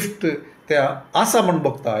गिफ्ट त्या आसा म्हूण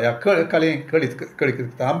बगता, ह्या कळीत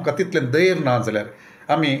करता, आमकां तितलें धैर्य ना जाल्यार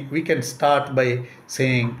आमी we can start by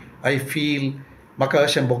saying I feel, म्हाका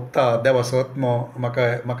अशें भोगता देवाचो आत्मो,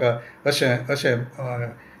 म्हाका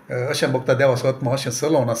अशें भोगता देवाचो आत्मो, अशें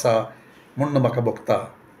चलोवन आसा म्हणून म्हाका भोगता.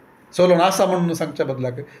 चलोवन आसा म्हणून सांगच्या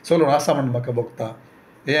बदलाक चलोवन आसा म्हणून म्हाका भोगता,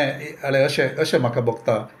 हें अशें म्हाका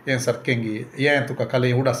भोगता, हें सारकें गी, हें तुका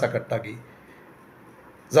खाली उडासा काडटा गी.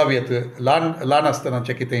 जावयात ल्हान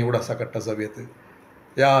आसतनाचें कितेंय उडासा काडटा जावयात,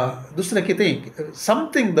 या दुसरें कितेंय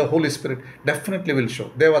something the Holy spirit definitely will show.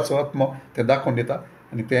 देवाचो आत्मो तें दाखोवन दिता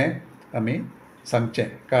आनी तें आमी सांगचें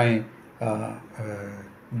कांय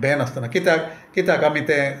बेन आसतना. कित्याक आमी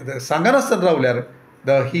तें सांगनासतना रावल्यार the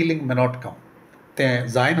healing may not come, तें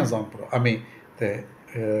जायना जावंक पुरो आमी तें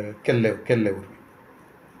केल्ले वरवीं.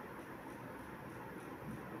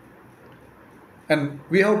 End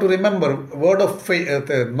we have to remember word of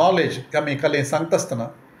knowledge आमी खाली सांगता आसतना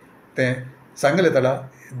तें सांगलें ताळा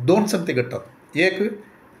दोन संगती घडटात. एक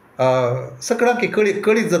सगळ्यांक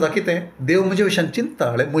कळीत जाता कितें देव म्हजे विशयान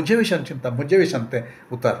चिंतता, म्हजे विशयान तें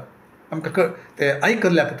उतार आमकां तें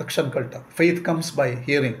आयकल्ल्याक तक्षण कळटा. Faith comes by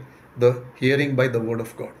hearing by the word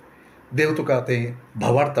of God. देव तुका तें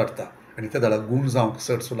भावार्थ हाडटा आनी ते दाळा गूण जावंक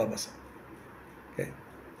चड सुलभ आसा.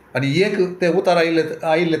 आनी एक ते उतार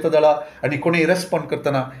आयिल्ले ते दाळा आनी कोणूय रेस्पॉन्ड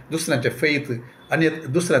करतना दुसऱ्यांचे फेथ आनी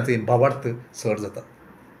दुसऱ्यांचे भावार्थ चड जाता.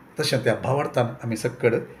 तशें त्या भावार्थान आमी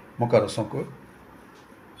सक्कड मुखार वचोंक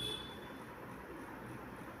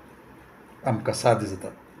आमकां साद जाता.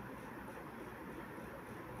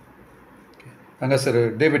 हांगासर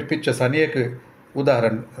डेवीड पिक्चर्स आनी एक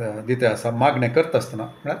उदाहरण दितें आसा. मागणें करता आसतना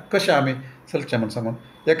म्हळ्यार कशें आमी चलचें म्हूण सांगून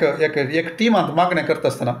एक टिमांत मागणें करता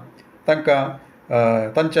आसतना तांकां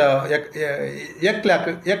तांच्या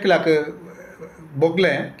एकल्याक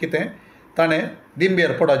भोगलें कितें ताणें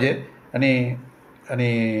दिंबेर पडाचें आनी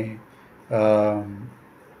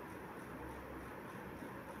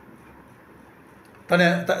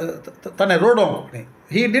ताणें रोडोंक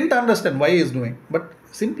he didn't understand Y is doing but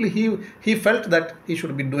simply he felt that he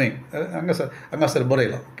should be doing हांगासर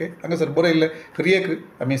बरयलां ओके हांगासर बरयल्लें खरी एक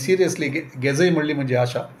आमी सिरियसली घेजय म्हणली म्हणजे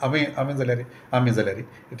आशा आमी जाल्यार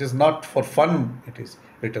it is not for fun it is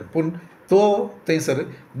return पूण तो थंयसर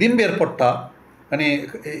दिनभर पडटा आनी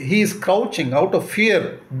he is crouching out of fear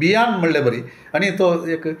beyond म्हणलें बरी आनी तो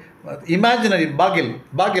एक इमॅजिनरी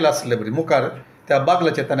बागील आसलें बरी मुखार त्या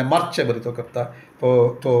बागलाचेर ताणें मारचें बरी तो करता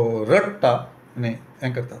तो रडटा आनी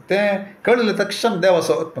हें करता तें कळिल्लें तक्षण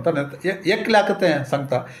देवाचो आत्मा ताणें एकल्याक तें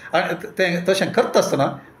सांगता आनी तें तशें करता आसतना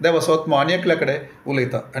देवाचो आत्मा आनी एकल्या कडेन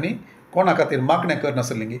उलयता आनी कोणा खातीर मागणें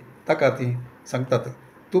करनासलें ताका ती सांगतात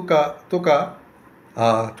तुका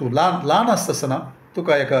तूं ल्हान आसता आसतना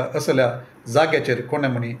तुका एका असल्या जाग्याचेर कोणें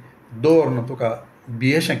म्हणी दवरून तुका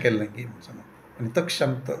बियेशें केल्लें की म्हूण सांगून आनी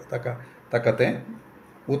तक्षण ताका तें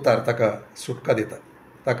उतार ताका सुटका दिता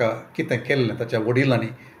ताका कितें केल्लें ताच्या वडिलांनी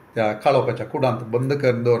त्या काळोखाच्या कुडांत बंद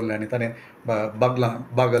करून दवरलें आनी ताणें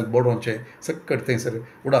बागल बडोवचें सक्कट थंयसर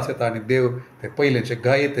उडास येता आनी देव ते पयलेंचे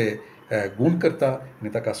गाये ते गूण करता आनी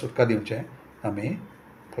ताका सुटका दिवचें आमी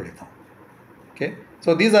पळयता okay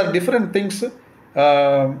so these R different things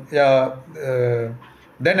ह्या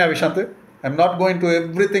देण्या Vishant I am not going to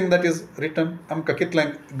everything that is return आमकां कितलें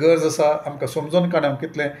गरज आसा आमकां समजून काडूंक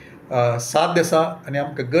कितलें साध्य आसा आनी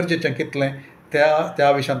आमकां गरजेचें कितलें त्या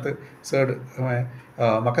विशांत चड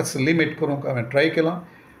म्हाकाच लिमीट करूंक हांवें ट्राय केलां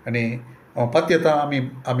आनी हांव पात येता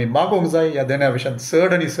आमी मागोवंक जाय ह्या देण्या विशांत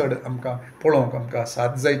चड आनी चड आमकां पळोवंक आमकां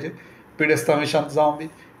साथ जायचे पिडेस्तां विशांत जावं दी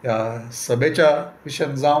ह्या सभेच्या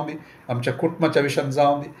विशयान जावं दी आमच्या कुटुंबाच्या विशयान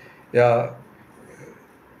जावं दी ह्या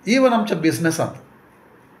इवन आमच्या बिझनसांत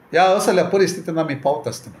ह्या असल्या परिस्थितीन आमी पावता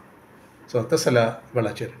आसतना सो तसल्या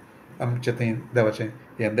वेळाचेर आमचें थंय देवाचें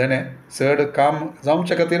हें देणें चड काम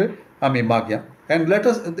जावचे खातीर आमी मागया and let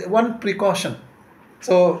us one precaution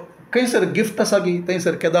so खंयसर गिफ्ट आसा की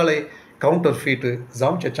थंयसर केदाळे कावंटर फीट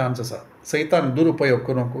जावचे चान्स आसा सैतान दुरुपयोग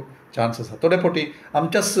करूंक चान्स आसा थोडे फावटी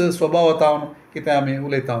आमच्याच स्वभावांतावन कितें आमी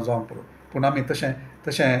उलयता जावंक पुरो पूण आमी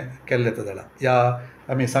तशें केल्लें ते जाणा या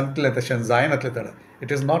आमी सांगतलें तशें जायनातलें जाणा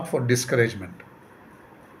it is not for discouragement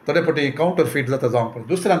थोडे फावटी कावंटर फीट जाता जावंक पुरो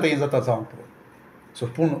दुसऱ्यांक थंय जाता जावंक पुरो सो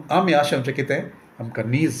पूण आमी अशें आमचें कितें आमकां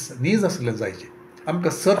नीज आसलें जायचें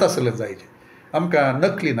आमकां सत आसलें जायचें आमकां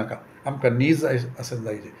नकली नाका आमकां नीज आसलें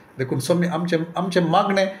जायचें देखून सोम्य आमचें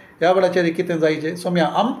मागणें ह्या वेळाचेर कितें जायचें सोम्या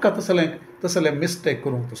आमकां तसलें मिस्टेक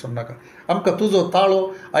करूंक तसो नाका आमकां तुजो ताळो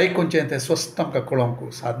आयकुचें तें स्वस्त आमकां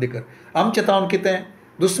कळोवंक साध्य कर आमचें तावन कितें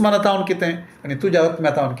दुस्मानातावन कितें आनी तुज्या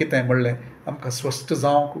आत्म्यातावन कितें म्हणलें आमकां स्वस्थ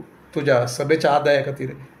जावंक तुज्या सभेच्या आदाया खातीर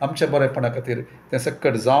आमच्या बरेपणा खातीर तें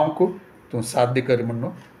सक्कट जावंक तूं साध्य कर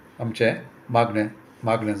म्हणून आमचें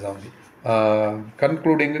मागणें जावं दी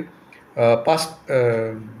कन्क्लुडींग पास्ट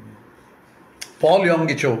पॉल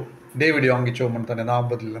योंगीचो डेविड योंगीचो म्हणून ताणें नांव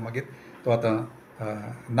बदललें मागीर तो आतां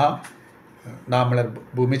ना म्हळ्यार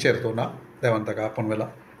भुमीचेर तो ना देवान ताका आपोवन व्हेला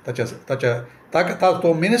ताका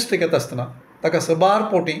तो मिनिस्ट्रीक येता आसतना ताका सबार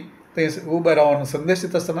फावटी थंय उबे रावन संदेश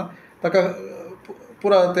दिता आसतना ताका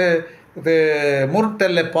पुरा ते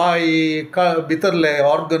मुरटेल्ले पाय भितरले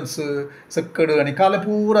ऑर्गन्स सक्कड आनी काले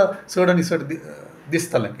पुरा चड आनी चड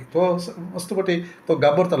दिसतालें की तो मस्त फावटी तो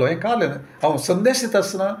घाबरतालो हें कालें हांव संदेश दिता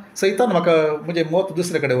आसतना सैतान म्हाका म्हजें मत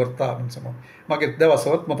दुसरे कडेन व्हरता म्हूण सांगून मागीर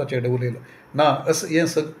देवाचो आत्मा ताचे कडेन उलयलो ना हें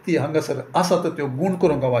सक्ती हांगासर आसा त्यो गूण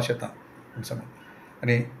करूंक हांव आशेता म्हूण सांगून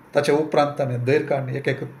आनी ताचे उपरांत ताणें धैर्य काडून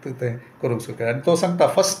एक तें करूंक सुरू केलें आनी तो सांगता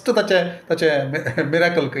फस्ट ताचे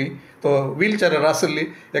मिरेकल खंय तो व्हीलचॅरार आसली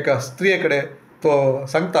एका स्त्रिये कडेन तो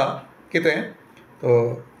सांगता कितें तो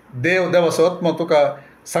देवाचो आत्मा तुका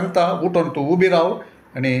सांगता उठोन तूं उबी राव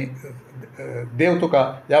आनी देव तुका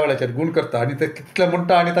ह्या वेळाचेर गूण करता आनी ते कितलें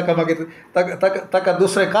म्हणटा आनी ताका मागीर ताका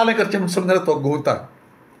दुसरें कालें करचें म्हूण समजा तो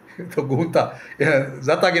घुंवता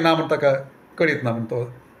जाता की ना म्हूण ताका कळीत ना म्हूण तो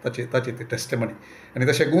ताची ती टेस्टिमनी आनी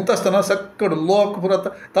तशें गुंवता आसतना सक्कड लोक पुरो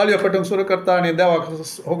ताळयो पेटोवंक सुरू करता आनी देवाक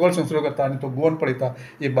होगळसूंक सुरू करता आनी तो गुवन पळयता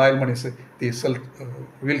ही बायल मनीस ती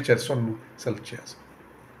व्हीलचॅर सोडून चलची आसा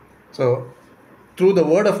so through the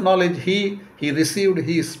word of knowledge he received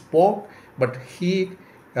he spoke but he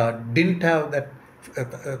didn't have that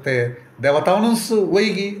ते देवातावनूच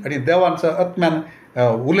वैगी आनी देवाच्या आत्म्यान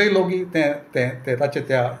उलयलो गी ते ताचे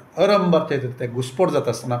त्या अरंबाचेर ते घुसपट जाता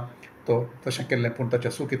आसतना तो तशें केल्लें पूण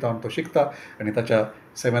ताच्या सुखितावन तो शिकता आनी ताच्या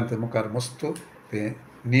सेवेंत मुखार मस्त ते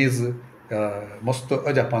नीज मस्त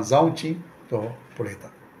अजापां जावची तो पळयता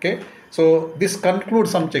ओके सो दीस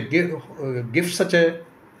कन्क्लूड्स आमचे गिफ्ट्साचे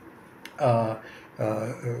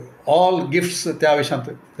ऑल गिफ्ट्स त्या विशयांत,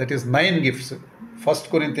 दॅट इज 9 गिफ्ट्स, 1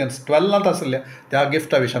 Corinthians 12 आसल्या त्या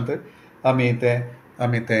गिफ्टा विशयांत आमी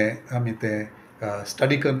ते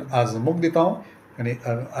स्टडी करून आज मोग दिता हांव. आनी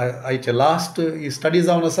आयचे लास्ट ही स्टडी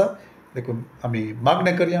जावन आसा, देखून आमी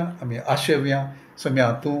मागणें करया, आमी आशेवया.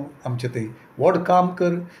 सोम्या तूं आमचें तें व्हड काम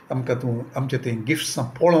कर, आमकां तूं आमचें तें गिफ्ट्स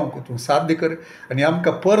पळोवंक तूं साध्य कर, आनी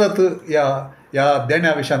आमकां परत ह्या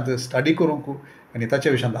देण्या विशयांत स्टडी करूंक आनी ताचे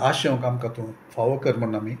विशयांत आशेवंक आमकां तूं फावो कर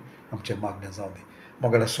म्हणून आमी आमचें मागणें जावं दी.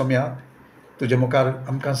 मोगला सोम्या तुजे मुखार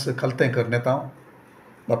आमकां कलतें करन येता हांव.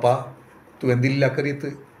 बापा, तुवें दिल्ल्या करीत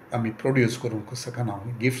आमी प्रोड्यूस करूंक शकना.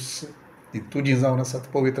 गिफ्ट्स ती तुजीं जावन आसात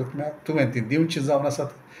पवित्र आत्म्या, तुवें ती दिवचीं जावन आसात.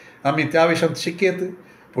 आमी त्या विशयांत शिकयत,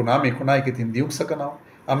 पूण आमी कोणायक ती दिवंक शकना.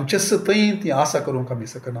 आमचेच थंय ती आसा करूंक आमी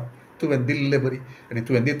शकना. तुवें दिल्लें बरी, आनी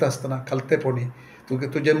तुवें दिता आसतना खालतेपणी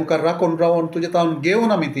तुजे मुखार राखून रावन तुजे तावन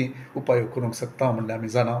घेवन आमी ती उपाय करूंक शकता म्हणलें आमी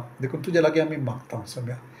जाणा. देखून तुजे लागीं आमी मागता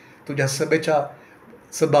सोम्या, तुज्या सभेच्या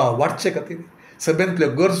सभा वाडचे खातीर, सभेंतल्यो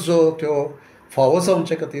गरजो त्यो फावो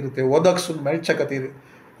जावचे खातीर, ते वदक सून मेळचे खातीर,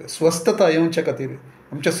 स्वस्थता येवचे खातीर,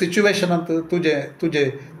 आमच्या सिच्युएशनांत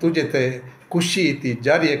तुजे ते खुशी ती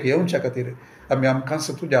जारयेक येवच्या खातीर आमी आमकांच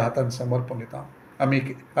तुज्या हातान समर्पण दिता.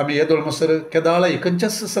 आमी येदोळ म्हणसर केदाळाय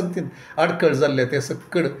खंयच्याच संगतीन आडखळ जाल्ले ते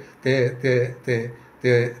सक्कड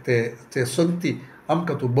ते संगती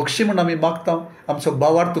आमकां तूं बक्षी म्हूण आमी मागता. आमचो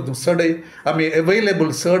भावार्थ तूं सडय, आमी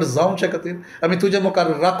एवेलेबल चड जावचे खातीर, आमी तुजे मुखार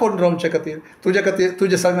राखून रावचे खातीर, तुजे खातीर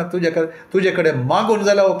तुजे कडेन मागून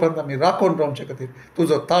जाल्या उपरांत आमी राखून रावचे खातीर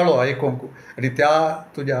तुजो ताळो आयकोंक आनी त्या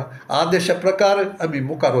तुज्या आदेशा प्रकार आमी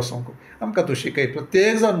मुखार वचोंक आमकां तूं शिकय.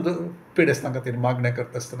 प्रत्येक जाण पिडेस्तां खातीर मागणें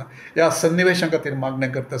करता आसतना, ह्या सन्निवेशां खातीर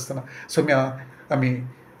मागणें करता आसतना सोम्या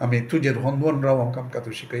आमी तुजेर होंदवून रावंक आमकां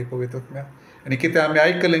तूं शिकय पवित्र आत्म्या. आनी कितें आमी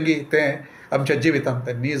आयकलें गी तें आमच्या जिवितांत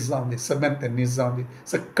तें नीज जावन दी, सगळ्यांत तें नीज जावन दी,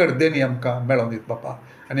 सक्कड देणी आमकां मेळोवन दीत बापा.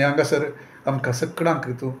 आनी हांगासर आमकां सगळ्यांक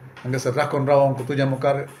तूं हांगासर राखून रावंक, तुज्या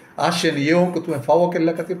मुखार आशेन येवंक तुवें फावो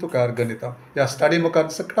केल्ल्या खातीर तुका अर्घ दिता. ह्या स्टडी मुखार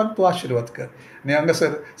सगळ्यांक तूं आशिर्वाद कर, आनी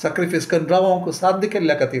हांगासर सॅक्रिफायस करून रावंक साध्य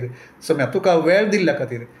केल्ल्या खातीर सोम्या तुका वेळ दिल्ल्या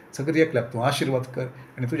खातीर सगळी एकल्याक तूं आशिर्वाद कर,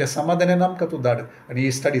 आनी तुज्या समाधानान आमकां तूं धाड, आनी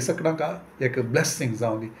ही स्टडी सगळ्यांक एक ब्लेसिंग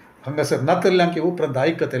जावन दी. हांगासर नातल्ल्यांक उपरांत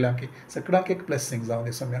आयकतल्यांक सगळ्यांक एक ब्लेसिंग जावन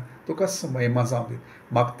दी सोम्या. तुकाच महिमा जावन दी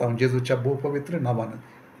मागता हांव जेजूच्या भोव पवित्र नांवान.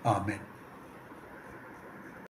 आमेन.